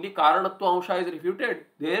 Only Karanatva Ansha is refuted.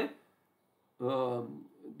 Their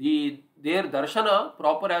darshana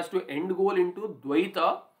proper as to end goal into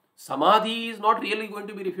Dvaita. Samadhi is not really going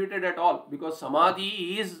to be refuted at all, because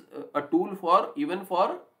Samadhi is a tool for even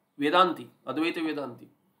for Vedanti, Advaita Vedanti.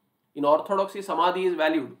 In orthodoxy, Samadhi is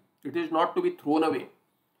valued. It is not to be thrown away.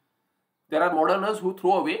 There are moderners who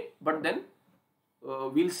throw away, but then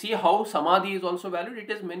we'll see how Samadhi is also valued.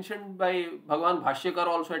 It is mentioned by Bhagavan Bhashyakar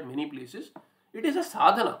also at many places. It is a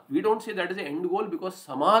sadhana. We don't say that is the end goal, because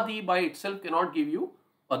Samadhi by itself cannot give you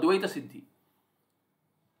Advaita Siddhi.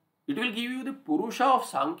 It will give you the Purusha of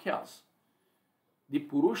Sankhyas. The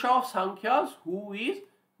Purusha of Sankhyas, who is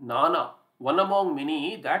Nana, one among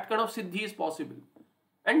many, that kind of Siddhi is possible.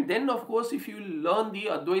 And then, of course, if you learn the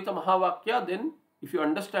Advaita Mahavakya, then if you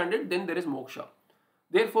understand it, then there is moksha.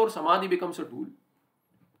 Therefore, Samadhi becomes a tool.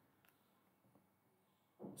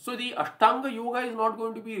 So the Ashtanga Yoga is not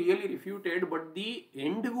going to be really refuted, but the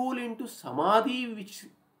end goal into Samadhi, which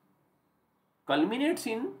culminates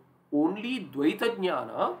in only Dvaita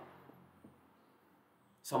Jnana,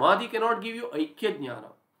 Samadhi cannot give you Aikya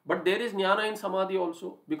Jnana. But there is Jnana in Samadhi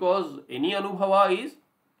also, because any Anubhava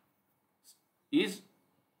is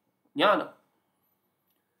Jnana.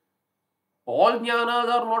 All Jnanas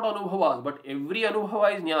are not Anubhavas, but every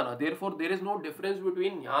Anubhava is Jnana. Therefore, there is no difference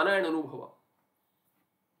between Jnana and Anubhava.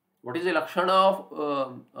 What is the Lakshana of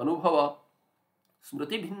Anubhava?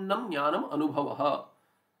 Smriti Bhinnam Jnanam Anubhavaha.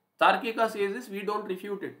 Tarkika says this, we don't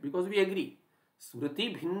refute it, because we agree.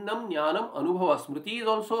 Smriti Bhinnam Jnanam Anubhava. Smriti is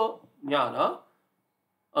also Jnana.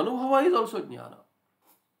 Anubhava is also Jnana.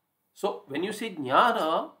 So, when you say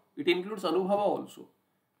Jnana, it includes Anubhava also.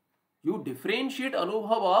 You differentiate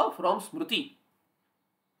Anubhava from Smriti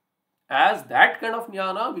as that kind of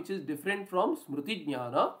Jnana which is different from Smriti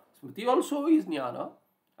Jnana. Smriti also is Jnana.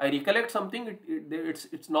 I recollect something,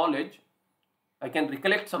 it's knowledge. I can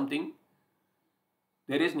recollect something.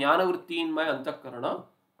 There is Jnana Vritti in my Antakarana.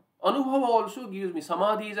 Anubhava also gives me.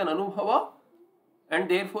 Samadhi is an Anubhava, and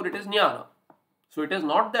therefore it is Jnana. So it is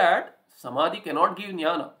not that Samadhi cannot give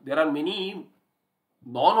Jnana. There are many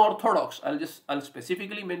non-orthodox, I'll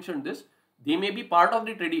specifically mention this. They may be part of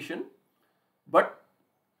the tradition, but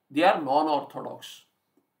they are non-orthodox.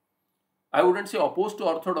 I wouldn't say opposed to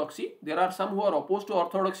orthodoxy. There are some who are opposed to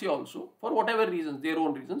orthodoxy also, for whatever reasons, their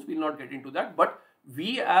own reasons. We'll not get into that. But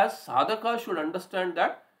we as sadhaka should understand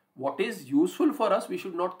that what is useful for us, we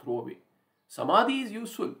should not throw away. Samadhi is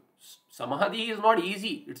useful. Samadhi is not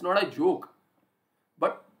easy. It's not a joke.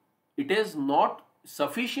 But it is not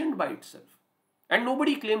sufficient by itself. And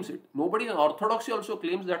nobody claims it. Nobody in orthodoxy also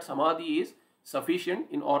claims that Samadhi is sufficient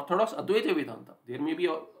in orthodox Advaita Vedanta. There may be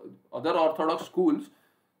other orthodox schools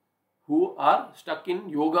who are stuck in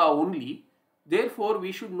yoga only. Therefore,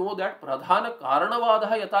 we should know that Pradhana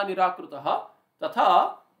Karanavadaha Yata Nirakritaha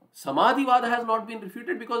Tatha Samadhivada has not been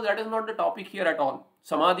refuted, because that is not the topic here at all.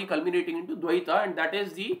 Samadhi culminating into Dvaita, and that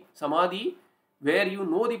is the Samadhi where you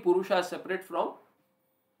know the Purusha is separate from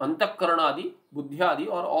Antakaranadi, Buddhyadi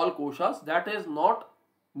or all koshas. That is not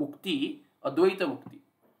Mukti, Advaita Mukti.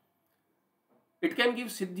 It can give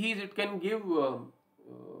Siddhis, it can give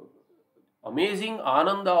amazing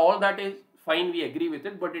Ananda, all that is fine, we agree with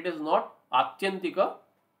it, but it is not Atyantika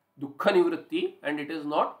Dukkha Nivritti, and it is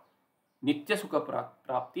not Nitya Sukha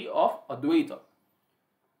Prapti of Advaita.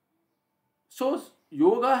 So,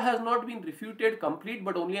 yoga has not been refuted complete,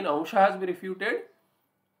 but only an Ansha has been refuted,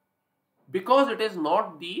 because it is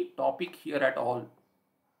not the topic here at all.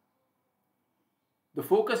 The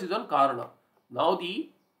focus is on Karana. Now the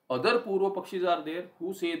other Purva Pakshis are there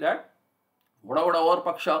who say that Vada or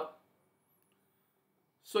Paksha.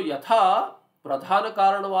 So Yatha Pradhana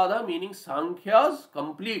Karanavada, meaning Sankhyas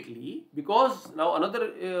completely, because now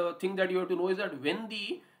another thing that you have to know is that when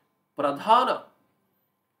the Pradhana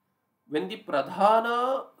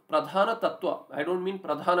Tattva, I don't mean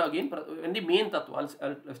Pradhana again, when the main Tattva,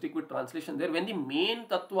 I'll stick with translation there, when the main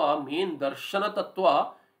Tattva, main Darshana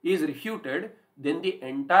Tattva is refuted, then the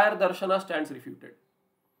entire Darshana stands refuted.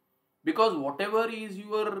 Because whatever is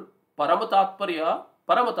your Paramatatparya,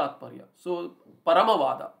 so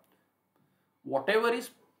Paramavada, whatever is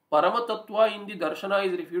Paramatatva in the Darshana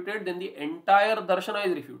is refuted, then the entire Darshana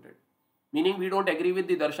is refuted. Meaning we don't agree with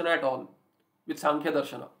the Darshana at all, with Sankhya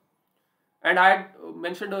Darshana. And I had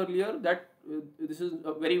mentioned earlier that this is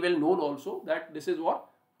very well known also, that this is what?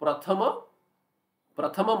 Prathama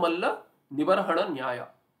Prathama Malla Nibarhana Nyaya.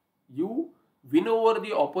 You win over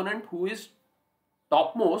the opponent who is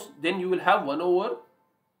topmost, then you will have won over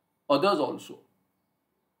others also.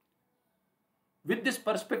 With this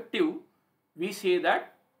perspective, we say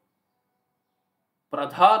that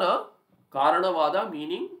Pradhana Karanavada,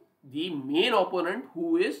 meaning the main opponent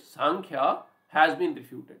who is Sankhya, has been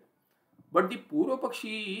refuted. But the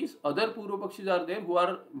Purvapakshis, other Purvapakshis are there who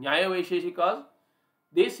are Nyaya Vaisheshikas.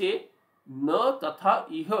 They say, Na Tatha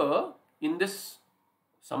Iha, in this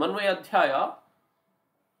Samanvaya Adhyaya,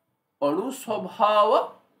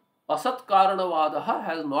 Anusvabhava Asat Karanavadaha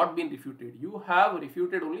has not been refuted. You have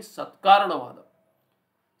refuted only Satkaranavada.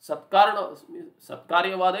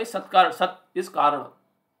 Satkaryavada is Satkar, Sat is Karana.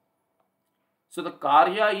 So the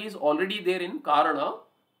Karya is already there in Karana,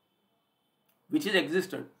 which is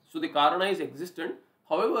existent. So the Karana is existent.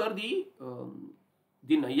 However, the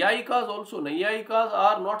Nayayikas also, Nayayikas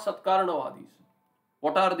are not Satkaranavadis.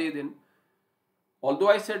 What are they then? Although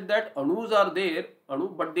I said that Anus are there,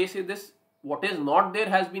 but they say this, what is not there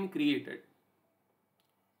has been created.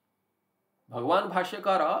 Bhagavan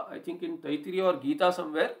Bhashyakara, I think in Taittiriya or Gita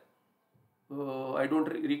somewhere, I don't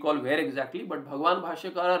recall where exactly, but Bhagavan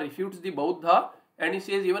Bhashyakara refutes the Bauddha and he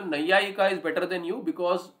says even Nayayika is better than you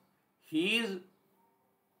because he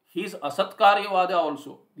is Asatkaryavada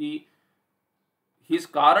also. His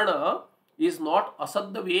Karana is not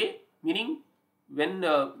Asad the way, meaning when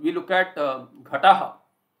we look at Ghata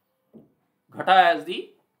as the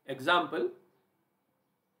example,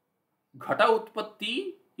 Ghata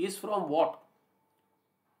Utpatti is from what?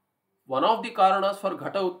 One of the Karanas for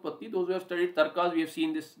Ghata Utpatti, those who have studied Tarkas, we have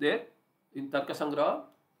seen this there in Tarka Sangraha.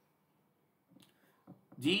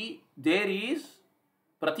 There is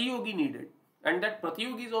Pratiyogi needed, and that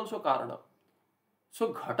Pratiyogi is also Karana.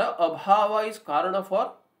 So Ghata Abhava is Karana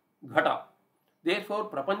for Ghata. Therefore,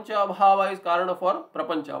 Prapancha Abhava is Karana for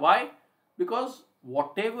Prapancha. Why? Because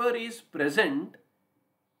whatever is present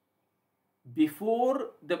before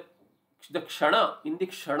the Kshana, in the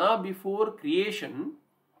Kshana before creation,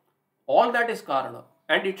 all that is Karana.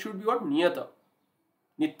 And it should be what? Niyata.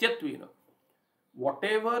 Nityatvena.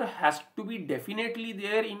 Whatever has to be definitely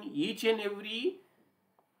there in each and every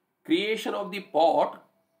creation of the pot,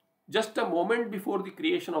 just a moment before the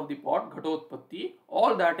creation of the pot, Ghatotpatti,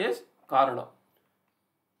 all that is Karana.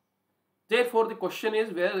 Therefore, the question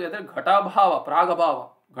is whether Ghatabhava, Pragabhava,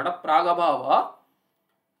 Ghata Pragabhava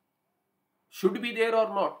should be there or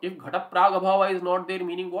not. If Ghata Pragabhava is not there,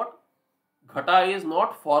 meaning what? Ghata is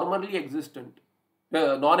not formerly existent,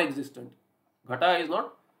 non-existent.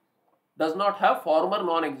 Ghata does not have former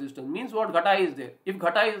non-existence. Means what? Ghata is there. If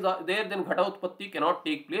Ghata is there, then Ghata Utpatti cannot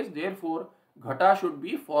take place. Therefore, Ghata should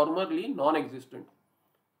be formerly non-existent.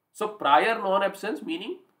 So, prior non-absence,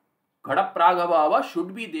 meaning Ghata Pragabhava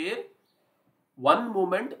should be there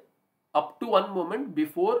up to one moment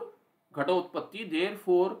before Ghata Utpatti.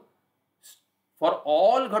 Therefore, for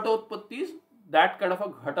all Ghata Utpattis, that kind of a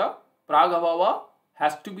Ghata Pragabhava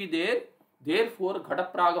has to be there. Therefore,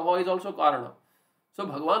 Ghata Pragabhava is also Karana. So,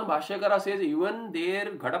 Bhagavan Bhashyakara says even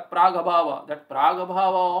there Ghata Pragabhava, that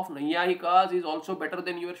Pragabhava of Nayayikas is also better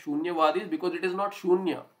than your Shunyavadis because it is not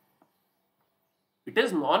Shunya. It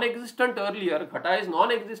is non-existent earlier. Ghata is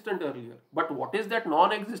non-existent earlier. But what is that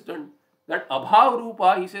non-existent? That Abhav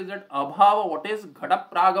Rupa, he says that Abhava, what is Ghata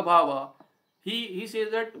Pragabhava? He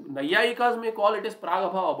says that Nayayikas may call it as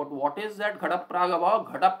Pragabhava, but what is that Ghata Pragabhava?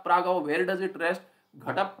 Ghata Pragabhava, where does it rest?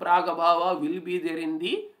 Ghata Pragabhava will be there in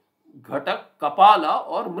the Ghata Kapala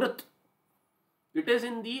or Mrit. It is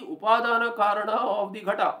in the Upadana Karana of the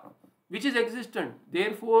Ghata, which is existent.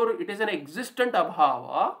 Therefore, it is an existent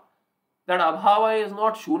Abhava. That Abhava is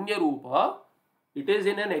not Shunya Rupa. It is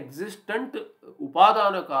in an existent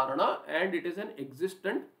Upadana Karana and it is an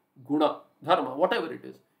existent Guna, Dharma, whatever it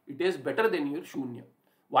is. It is better than your Shunya.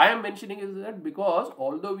 Why I am mentioning is that because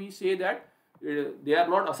although we say that they are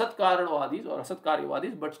not Asat Karanavadis or Asat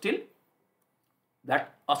Karyavadis, but still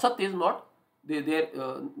that Asat is not, they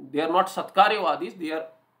are not Satkaryavadis,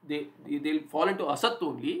 they'll fall into Asat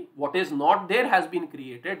only. What is not there has been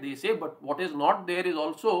created, they say, but what is not there is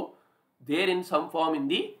also there in some form in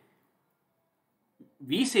the,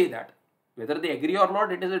 we say that. Whether they agree or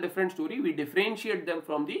not, it is a different story. We differentiate them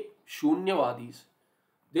from the Shunyavadis.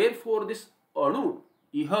 Therefore, this Anu,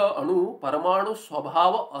 Iha Anu, Paramanu,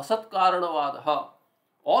 Swabhava, Asat Karanavadaha,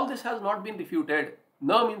 all this has not been refuted.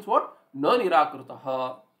 Na means what? Na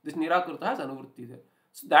Nirakritaha. This Nirakrita has Anuvritti there.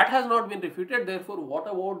 So that has not been refuted. Therefore, what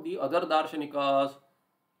about the other Darshanikas?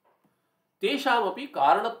 Teshamapi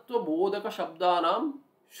Karanatva Bodhaka Shabdanam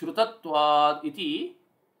Shrutatvad iti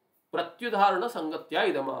Pratyudharana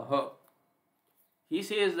Sangatya Idamaha. He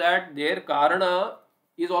says that their Karana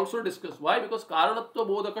is also discussed. Why? Because karanatva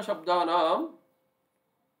bodhaka shabdanam,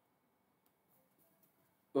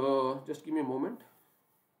 just give me a moment.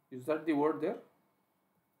 Is that the word there?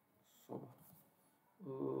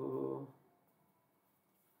 So,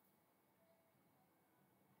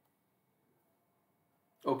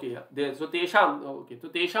 okay, yeah. There, so tesham, okay. So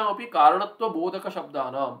tesham api karanatva bodhaka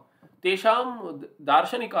shabdanam, tesham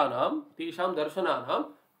darshanikānām, tesham darshanānām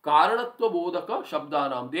karanatva bodhaka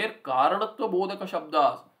shabdanam. Their karanatva bodhaka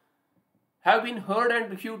shabdas have been heard and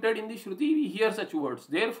refuted in the Shruti. We hear such words.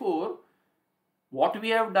 Therefore, what we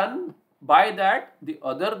have done by that, the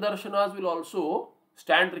other darshanas will also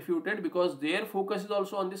stand refuted, because their focus is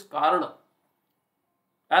also on this karana.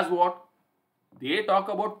 As what? They talk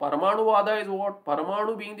about Paramanuvada is what?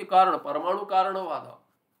 Paramanu being the karana, Paramanu Karanavada.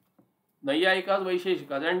 Naiyayikas,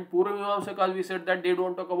 Vaisheshikas, and Purvamimamsakas, we said that they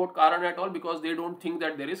don't talk about karana at all, because they don't think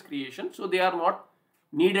that there is creation, so they are not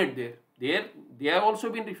needed there. They have also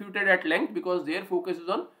been refuted at length, because their focus is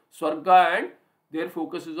on Swarga and their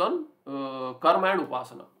focus is on Karma and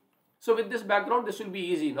Upasana. So with this background, this will be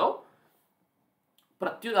easy now.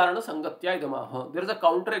 Pratyudarana Sangatya Idamaha. There is a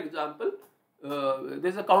counter example.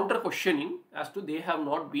 There is a counter questioning as to they have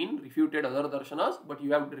not been refuted other darshanas, but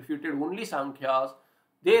you have refuted only Sankhyas.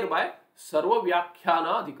 Thereby, Sarva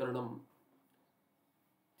Vyakhyana Adhikaranam.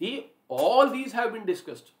 All these have been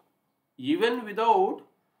discussed. Even without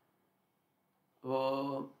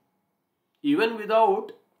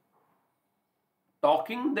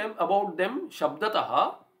talking about them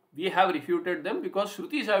Shabdataha, we have refuted them, because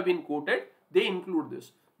Shrutis have been quoted, they include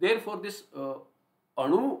this. Therefore, this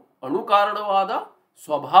Anu Karanavada,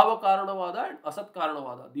 Swabhava Karanavada and Asat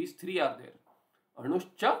Karanavada, these three are there.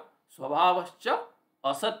 Anuscha, Swabhavascha,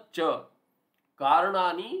 Asatcha,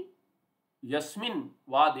 Karanani, Yasmin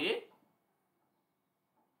Vade,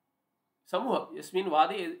 Samuha, Yasmin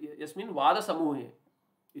Vada Samuhe,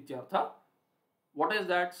 Ityartha. What is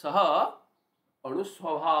that? Saha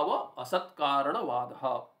Anuswabhava Asat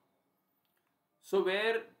Karanavadaha. So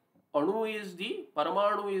where Anu is the,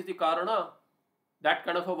 Paramanu is the Karana, that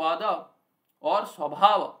kind of a Vada, or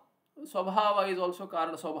Swabhava. Swabhava is also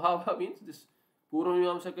Karana. Swabhava means this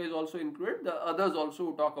Purvamimamsaka is also included. The others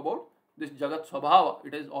also talk about this Jagat Swabhava.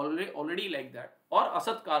 It is already like that. Or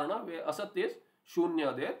Asat Karana, where Asat is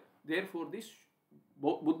Shunya there. Therefore, this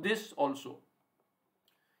Buddhists also.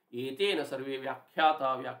 Etena sarve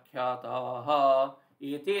vyakhyata vyakhyatāha.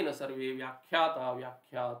 Etena sarve vyakhyata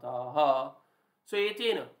vyakhyatāha. So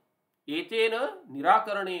etena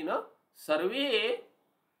nirakaranena sarve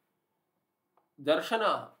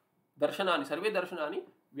darshanani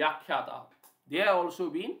vyakhyata. They have also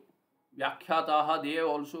been vyakhyataha. They have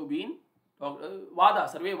also been vada.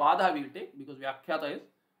 Sarve vada we will take, because vyakhyata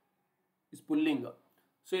is pullinga.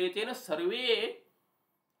 So etena sarve.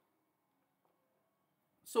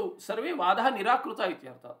 So sarve vada nirakruta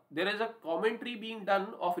ityartha. There is a commentary being done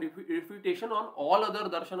of refutation on all other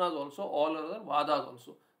darshanas also, all other vadas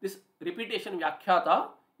also. This repetition vyakhyata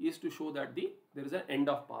is to show that there is an end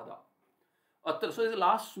of pada. So this is the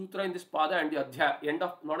last sutra in this pada and the adhyaya, end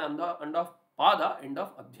of pada, end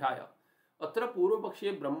of adhyaya. Atra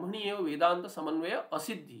purvapakshe brahmani eva vedanta samanvaya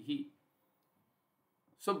asiddhihi.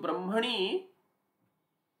 So brahmani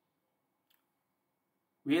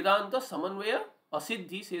vedanta samanvaya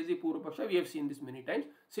asiddhi, says the purvapaksha. We have seen this many times.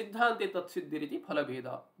 Siddhante tat siddhiriti phala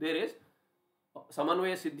veda. There is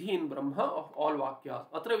samanvaya siddhi in Brahma of all vakyas.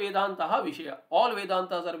 Atra vedantaha vishaya. All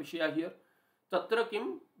vedantas are vishaya here. Tatra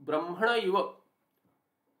kim brahmana iva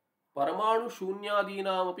paramanu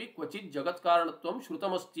shunyadinamapi kvachit jagat karanatvam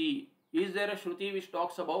shrutamasti. Is there a shruti which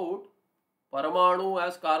talks about paramanu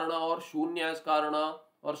as karana, or shunya as karana,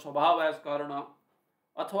 or swabhava as karana?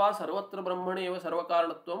 Athva sarvatra brahmane eva sarva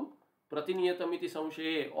karanatvam pratiniyatam iti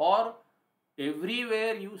samshaye. Or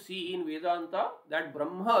everywhere you see in Vedanta that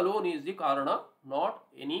Brahma alone is the karana, not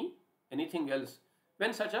anything else.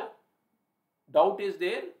 When such a doubt is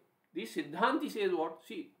there, the Siddhanti says what?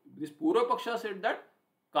 See, this Purvapaksha said that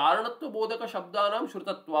Karanatva Bodhaka Shabdanam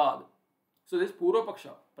Shrutatvad. So this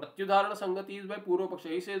Purvapaksha, Pratyudharana Sangati is by Purvapaksha.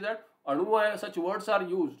 He says that Anuva, such words are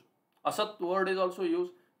used. Asat word is also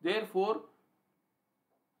used. Therefore,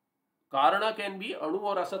 Karana can be Anu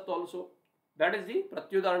or Asat also. That is the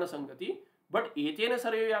Pratyudharana Sangati. But Etena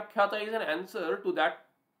Sarve Vyakhyata is an answer to that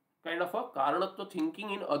kind of a Karanatva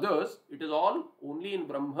thinking in others. It is all only in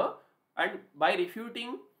Brahma. And by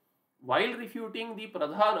while refuting the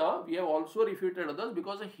Pradhana, we have also refuted others,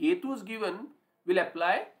 because the Hetus given will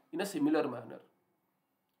apply in a similar manner.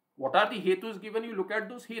 What are the Hetus given? You look at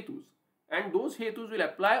those Hetus. And those Hetus will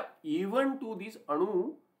apply even to these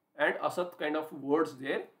Anu and Asat kind of words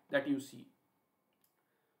there that you see.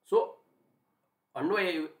 So,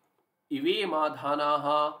 अन्वय इवे माधानाः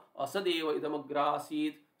असदेव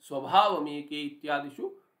इदमग्रासीत् स्वभावमेके इत्यादिषु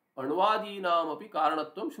अण्वादीनामपि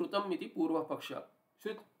कारणत्वं श्रुतम् इति पूर्वपक्ष.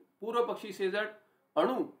 Purvapakshi says that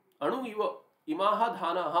anu iva imaha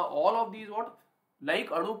dhanaha, all of these what,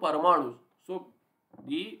 like anu paramanus. So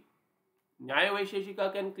the Nyaya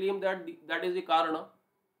Vaisheshika can claim that that is the karana,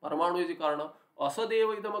 paramanu is the karana.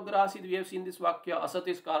 Asadeva idamagrasid, we have seen this vakya, asat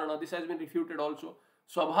is karana, this has been refuted also.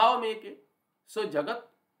 Swabhava meke, so jagat,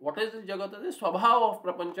 what is this jagat? This swabhava of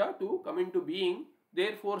prapancha to come into being.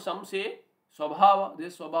 Therefore some say swabhava,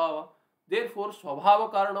 this swabhava. Therefore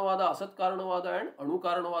swabhava karanavada, asat karanavada and anu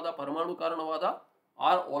karanavada, paramanu karanavada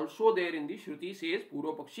are also there in the Shruti, says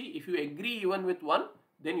Purvapakshi. If you agree even with one,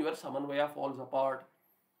 then your samanvaya falls apart.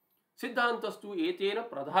 सिद्धांतस्तु एतेन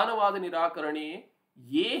प्रधानवाद निराकरणे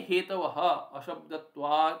ये हेतवः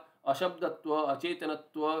अशब्दत्व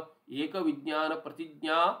अचेतनत्व एक विज्ञान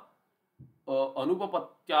प्रतिज्ञा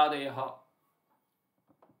अनुपपत्त्यादयः.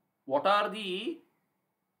 What are the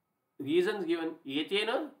reasons given?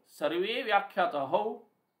 एतेन सर्वे व्याख्याता.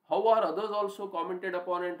 How are others also commented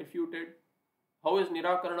upon and refuted? How is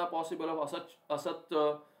nirakarana possible of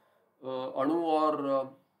asat anu or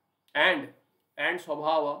and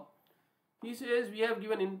swabhava? He says we have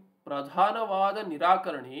given in Pradhanavada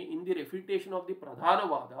Nirakarane, in the refutation of the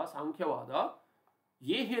Pradhanavada, Sankhyavada,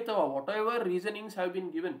 ye hetava, whatever reasonings have been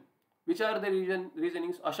given. Which are the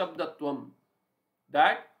reasonings? Ashabdatvam.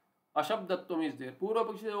 That Ashabdatvam is there.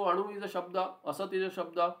 Purvapakshi says Anu is a Shabda, Asat is a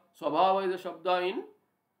Shabda, Swabhava is a Shabda in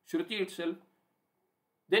Shruti itself.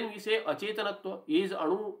 Then we say Achetanatva is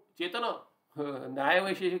Anu Chetana. Nyaya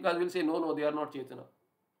Vaisheshikas will say no, they are not Chetana.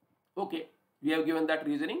 Okay. We have given that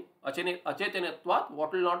reasoning. Achetanatvat,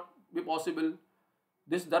 what will not be possible?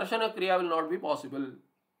 This darshana kriya will not be possible.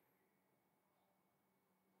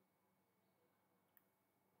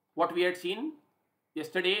 What we had seen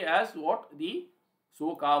yesterday as what? The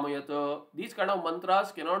so kamayata. These kind of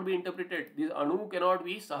mantras cannot be interpreted. This anu cannot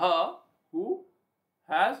be saha, who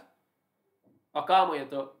has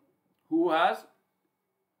akamayata, who has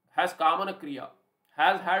kamana kriya.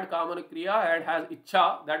 Has had kamana kriya and has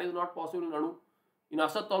ichha, that is not possible in anu. In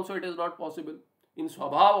asat also it is not possible. In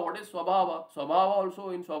swabhava, what is swabhava? Swabhava also,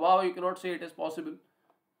 in swabhava you cannot say it is possible.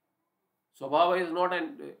 Swabhava is not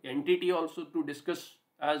an entity also to discuss,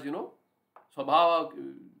 as you know. Swabhava,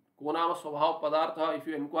 konama swabhava padartha, if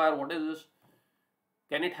you inquire what is this,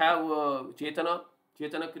 can it have chetana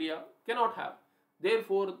kriya? Cannot have.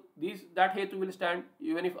 Therefore, that hetu will stand.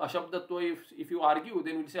 Even if ashabdatva, if you argue,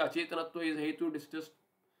 then we will say achetanatva is hetu discussed.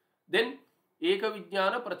 Then eka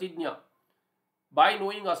vijnana pratijna. By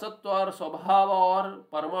knowing asatva or swabhava or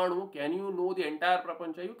paramanu, can you know the entire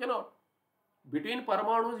prapancha? You cannot. Between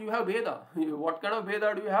paramanus you have bheda. What kind of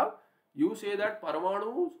bheda do you have? You say that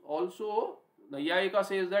paramanus also, Nayayika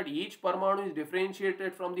says that each paramanu is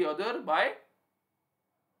differentiated from the other by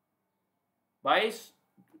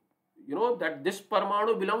that this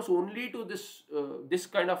paramanu belongs only to this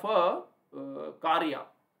kind of a karya.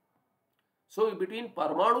 So between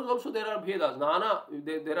paramanus also there are bhedas.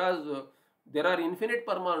 There are infinite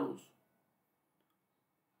paramanus.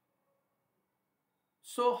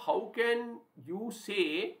 So how can you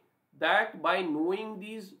say that by knowing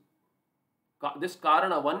this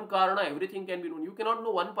karana, one karana, everything can be known? You cannot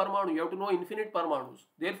know one paramanu. You have to know infinite paramanus.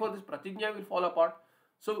 Therefore this pratijna will fall apart.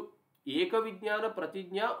 So Eka Vijnana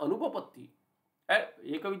Pratijna Anupapatti.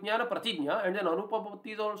 Eka Vijnana Pratijna, and then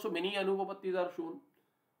Anupapattis also, many Anupapattis are shown.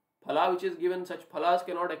 Phala which is given, such phalas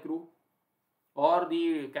cannot accrue. Or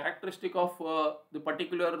the characteristic of the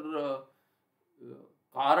particular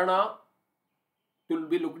karana to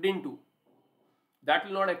be looked into, that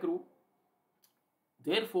will not accrue.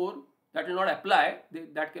 Therefore, that will not apply.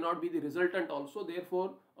 That cannot be the resultant also.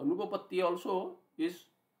 Therefore, Anupapatti also is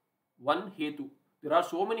one hetu. There are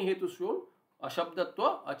so many hetus shown.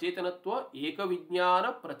 Ashabdatva, Achetanatva, Eka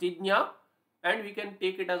Vijnana, Pratijna, and we can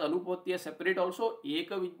take it as Anupapatti as separate also.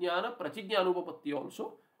 Eka Vijnana, Pratijna Anupapatti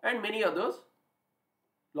also, and many others.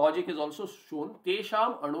 Logic is also shown.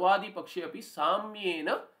 Tesham Anuvadi Pakshe api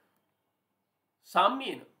Samyena.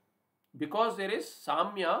 Because there is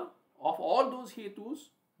Samya of all those hetus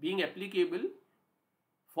being applicable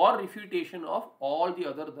for refutation of all the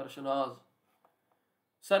other darshanas.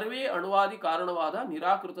 Sarve Anuvadi Karanavada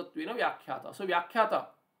Nirakrutattvena Vyakhyata. So Vyakhyata.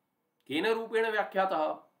 Kena Rupena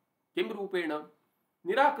Vyakhyata. Kim Rupena.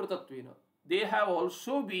 Nirakrutattvena. They have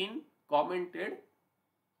also been commented,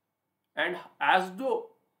 and as though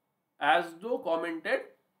commented,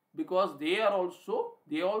 because they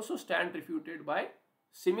also stand refuted by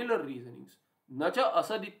similar reasonings. Nacha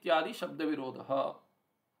asad ityadi shabda virodha.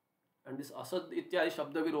 And this asad ityadi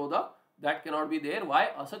shabda virodha that cannot be there. Why?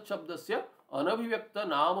 Asat shabdasya anabhivyakta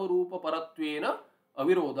nama rupa paratvena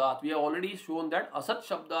avirodhat. We have already shown that asat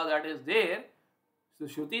shabda that is there. So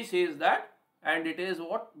Shruti says that, and it is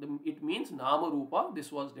what? It means nama rupa.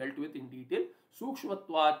 This was dealt with in detail.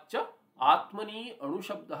 Sukshmatvacha atmani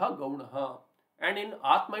anushabdaha gaunaha. And in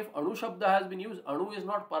Atma, if Anu Shabda has been used, Anu is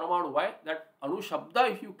not Paramanu. Why? That Anu Shabda,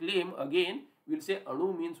 if you claim, again, we'll say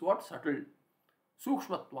Anu means what? Subtle.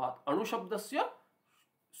 Sukshmatvat. Anu Shabdasya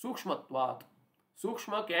Sukshmatvat.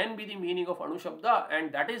 Sukshma can be the meaning of Anu Shabda,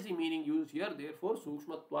 and that is the meaning used here. Therefore,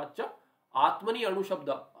 Sukshmatvacha Atmani Anu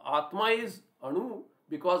Shabda. Atma is Anu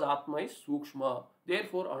because Atma is Sukshma.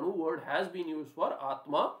 Therefore, Anu word has been used for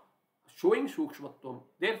Atma, showing Sukshmatvam.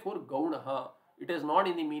 Therefore, Gaunaha. It is not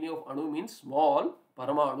in the meaning of Anu means small,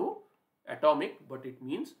 Paramanu, atomic, but it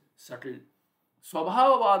means subtle.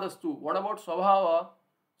 Swabhava Vadastu. What about Swabhava?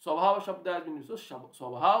 Swabhava Shabda has been used. So,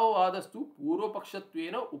 Swabhava Vadastu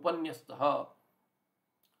Purvapakshatvena Upanyastaha.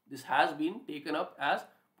 This has been taken up as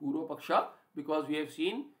Purvapaksha because we have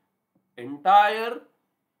seen entire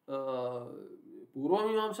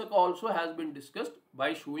Purvamimamsaka also has been discussed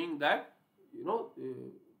by showing that,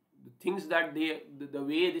 the things that the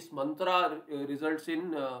way this mantra results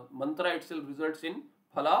in, mantra itself results in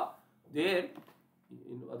phala, there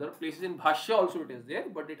in other places in Bhashya also it is there,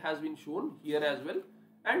 but it has been shown here as well,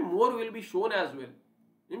 and more will be shown as well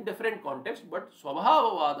in different contexts. But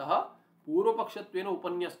Swabhavavadaha Purvapakshatvena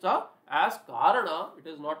Upanyastha, as Karana, it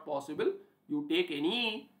is not possible. You take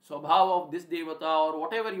any Swabhava of this Devata or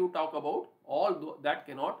whatever you talk about, all that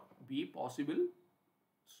cannot be possible.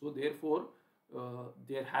 So therefore,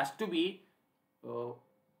 there has to be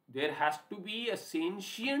a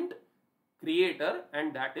sentient creator,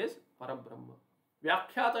 and that is Parabrahma.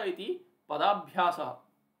 Vyakhyata iti padabhyasa.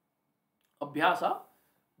 Abhyasa,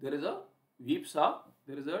 there is a vipsa,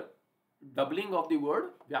 there is a doubling of the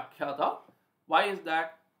word Vyakhyata. Why is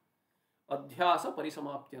that? Adhyasa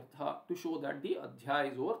parisamaptyartha, to show that the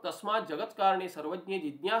adhyaya is over. Tasmat jagat karane sarvajne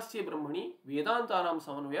jijnasya brahmani vedantanam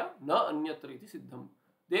samanvaya na anyatra iti siddham.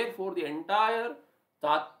 Therefore, the entire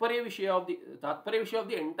Tatparya Vishaya of the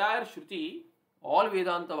entire Shruti, all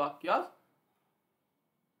Vedanta Vakyas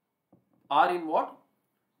are in what?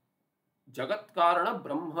 Jagat Karana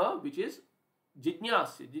Brahma, which is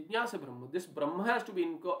Jijnasya Brahma. This Brahma has to be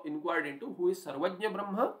inquired into, who is Sarvajna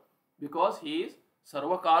Brahma, because he is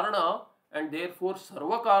Sarva Karana, and therefore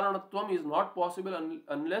Sarva Karanatvam is not possible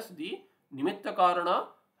unless the Nimitta Karana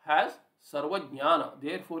has Sarva Jnana.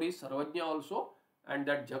 Therefore, he is Sarvajna also. And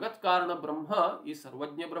that Jagat Karana Brahma is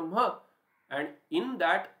Sarvajna Brahma, and in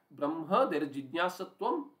that Brahma there is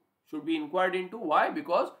Jijnasatvam, should be inquired into. Why?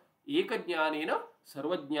 Because Ekajnanena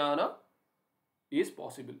Sarvajnana is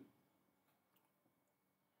possible.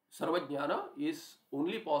 Sarvajnana is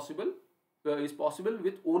only possible,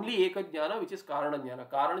 with only Ekajnana, which is Karana Jnana.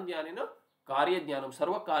 Karana Jnanena Karya Jnanam,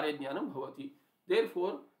 Sarva Karya Jnanam Bhavati.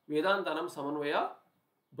 Therefore, Vedantanam Samanvaya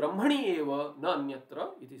Brahmani eva na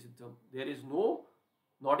anyatra iti siddham. There is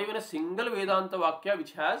not even a single Vedanta Vakya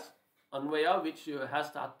which has Anvaya, which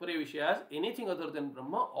has Tatparya Vishaya, anything other than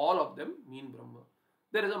Brahma. All of them mean Brahma.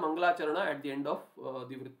 There is a Mangalacharana at the end of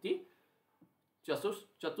the Vritti.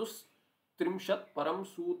 Chatus Trimshat Param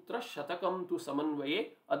Sutra Shatakam tu Samanvaye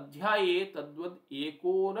Adhyaye Tadvad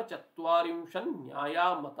Ekona Chatvarimshan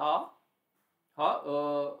Nyaya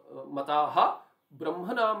Mataha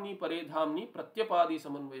Brahmanamni Paredhamni Pratyapadi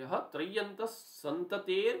Samanvaya Trayantas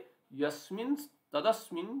Santater Yasmin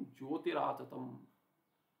Tadasmin Jyotiratatam.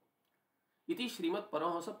 Iti Srimad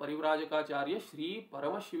Paramahasa Parivrajakacarya Shri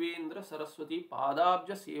Paramashivendra Saraswati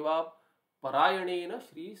Padabja Seva Parayanena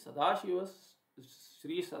Shri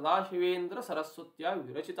Sadashivendra Saraswatya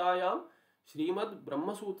Virachitayam Srimad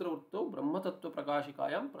Brahmasutra Urto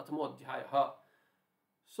Brahmatattvaprakashikayam Prathamodhyaya.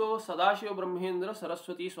 So Sadashiva Brahmendra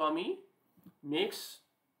Saraswati Swami makes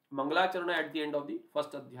Mangalacharana at the end of the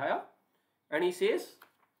first Adhyaya, and he says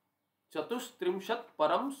Chatustrimshat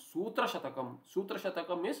Param Sutra Shatakam. Sutra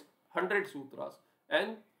Shatakam is 100 sutras,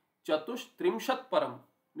 and Chatustrimshat Param,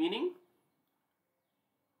 meaning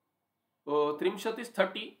Trimshat is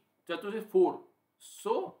 30, Chatus is 4.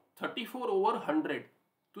 So 34 over 100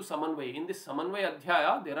 to Samanvaya. In this Samanvaya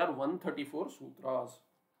Adhyaya, there are 134 sutras.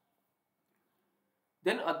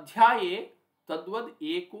 Then Adhyaye Tadvad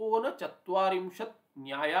Ekona Chatvarimshat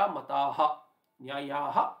Nyaya Mataha.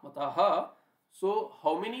 So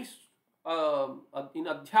how many in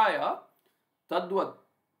Adhyaya? Tadvad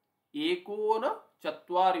Ekona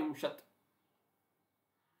Chatvarimshat.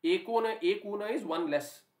 Ekuna is one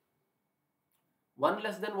less. One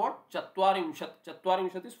less than what? Chatvarimshat.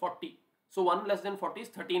 Chatvarimshat is 40. So 1 less than 40 is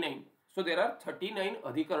 39. So there are 39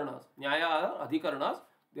 adhikaranas. Nyaya are adhikaranas.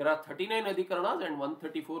 There are 39 adhikaranas and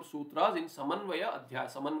 134 sutras in Samanvaye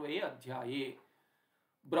Adhyaye.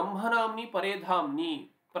 Brahmanamni Paredhamni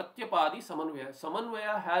Pratyapadi Samanvaya.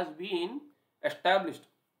 Samanvaya has been established,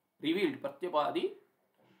 revealed. Pratyapadi,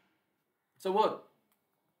 it's a word.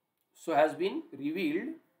 So has been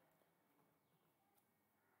revealed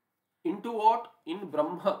into what? In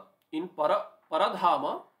Brahma, in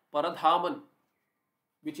Paradhama, Paradhaman,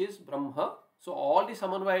 which is Brahma. So all the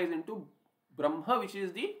Samanvaya is into Brahma, which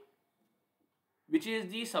is the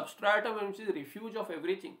substratum and which is the refuge of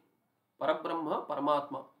everything. Parabrahma,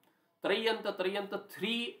 Paramatma. Triyanta,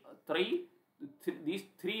 these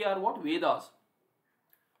three are what? Vedas.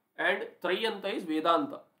 And Triyanta is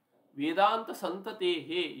Vedanta. Vedanta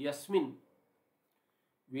Santatehe Yasmin.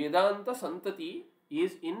 Vedanta Santati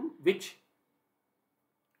is in which?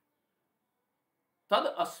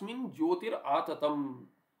 Tad Asmin Jyotir Atatam.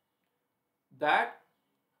 That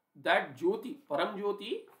Jyoti, Param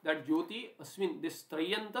Jyoti, that Jyoti Asmin, this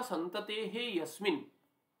Triyanta Santatehe Yasmin,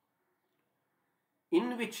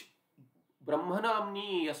 in which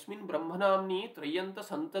Brahmanamni, Yasmin Brahmanamni, Triyanta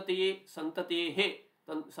Santatehe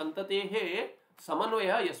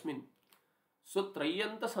Samanvaya Yasmin. So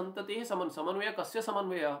Triyanta Santatehe Samanvaya, Kasya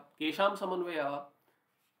Samanvaya, Kesham Samanvaya,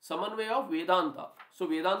 Samanvaya of Vedanta. So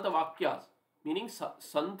Vedanta Vakyas, meaning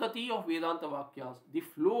Santati of Vedanta Vakyas. The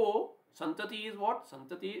flow, Santati is what?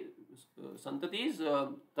 Santati is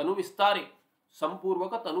Tanu Vistare,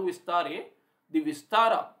 Sampurvaka Tanu Vistare, the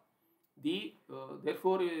Vistara.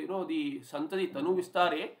 Therefore, the Santati Tanu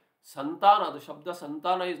Vistare, Santana, the Shabda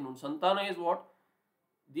Santana is known. Santana is what?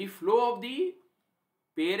 The flow of the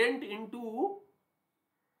parent into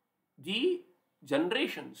the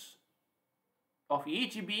generations. Of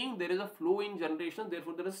each being, there is a flow in generation,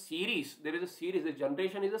 therefore there is a series. The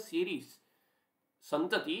generation is a series.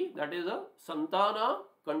 Santati, that is a Santana,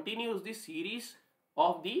 continues the series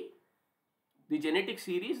of the genetic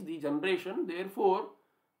series, the generation. Therefore,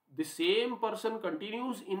 the same person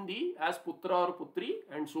continues in the as Putra or Putri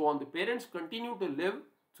and so on. The parents continue to live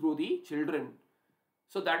through the children.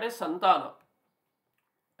 So that is Santana.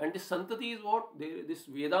 And this Santati is what? This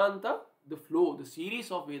Vedanta, the flow, the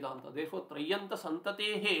series of Vedanta. Therefore, Triyanta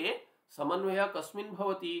Santatehe Samanvaya Kasmin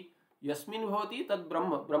Bhavati Yasmin Bhavati Tad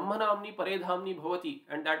Brahma. Brahmanamni Paredhamni Bhavati.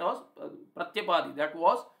 And that was Pratyapadi. That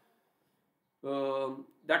was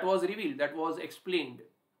revealed. That was explained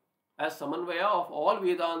as Samanvaya of all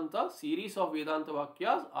Vedanta. Series of Vedanta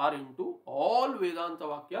Vakyas are into, all Vedanta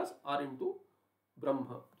Vakyas are into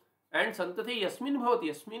Brahma. And Santati Yasmin Bhavati.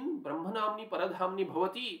 Yasmin Brahmanamni Paradhamni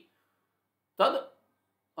Bhavati Tad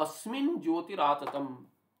Asmin Jyotiratatam.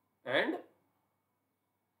 And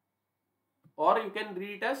or you can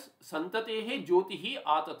read it as Santatehe Jyotihi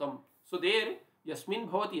Atatam. So there Yasmin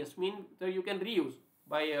Bhavati, Yasmin you can reuse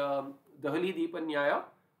by Dahali Deepanyaya.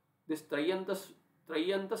 This Triyanta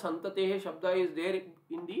Santatehe Shabda is there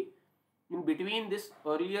in between this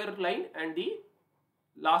earlier line and the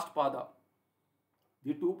last pada.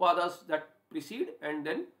 The two padas that precede and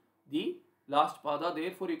then the last pada.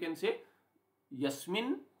 Therefore you can say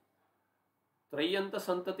Yasmin Triyanta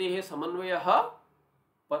Santatehe Samanvayaha,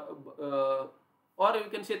 or you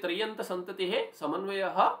can say Triyanta Santatehe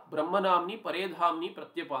Samanvayaha Brahmanamni Paredhamni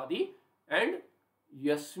Pratyapadi, and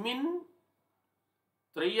Yasmin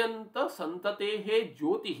Triyanta Santatehe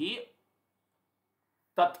Jyotihi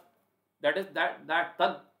Tat. That is that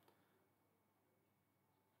Tad.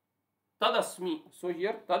 Tad Asmi. So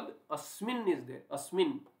here Tad Asmin is there.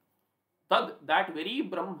 Asmin. Tad, that very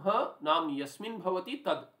Brahma Namni Yasmin Bhavati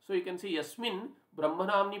Tad. So you can say Yasmin Brahma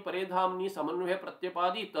Namni Paredhamni Samanvaya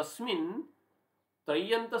Pratyapadi Tasmin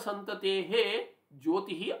Triyanta Santatehe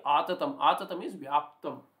Jyotihi Atatam. Atatam is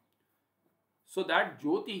Vyaptam. So that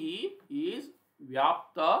Jyotihi is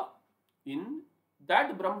Vyapta in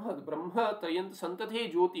that Brahma. The Brahma Triyanta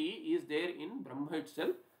Santatehe Jyoti is there in Brahma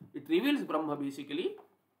itself. It reveals Brahma basically.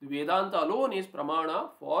 The Vedanta alone is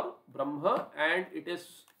Pramana for Brahma and it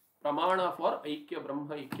is Pramana for Aikya,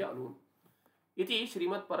 Brahma Aikya alone. Iti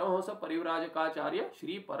Srimad Paramahamsa Parivrajakaacharya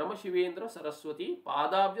Shri Paramashivendra Saraswati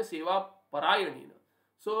Padabja Seva Parayanena.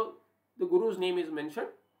 So the Guru's name is mentioned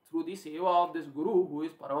through the seva of this Guru who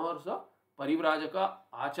is Paramahamsa Parivrajaka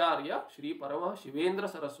Acharya Shri Paramashivendra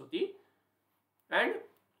Saraswati, and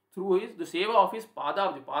through the seva of his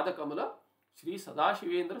Padabja, Padakamala, Shri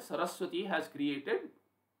Sadashivendra Saraswati has created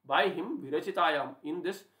by him Virachitayam in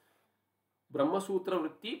this Brahma Sutra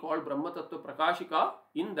Vritti called Brahmatattvaprakashika.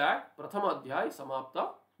 In that Prathama Adhyaya Samapta,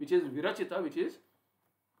 which is Virachita, which is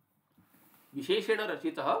Visheshena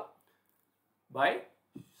Rachitaha by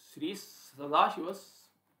Sri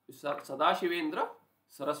Sadashivendra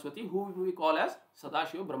Saraswati, who we call as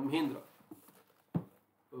Sadashiva Brahmendra.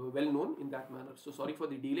 well known in that manner. So sorry for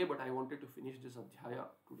the delay, but I wanted to finish this adhyaya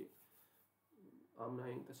today.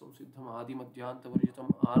 आम्नायन्त संसिद्धम आदि मध्यांत वर्जितम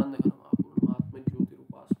आनंदघनम आपूर्णम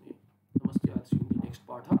आत्मज्योतिरूपास्मे नमस्ते आज in the next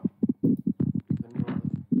पाठ धन्यवाद.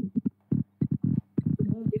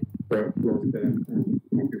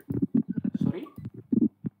 Sorry,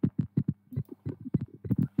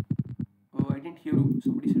 I didn't hear you.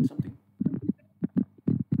 Somebody said something.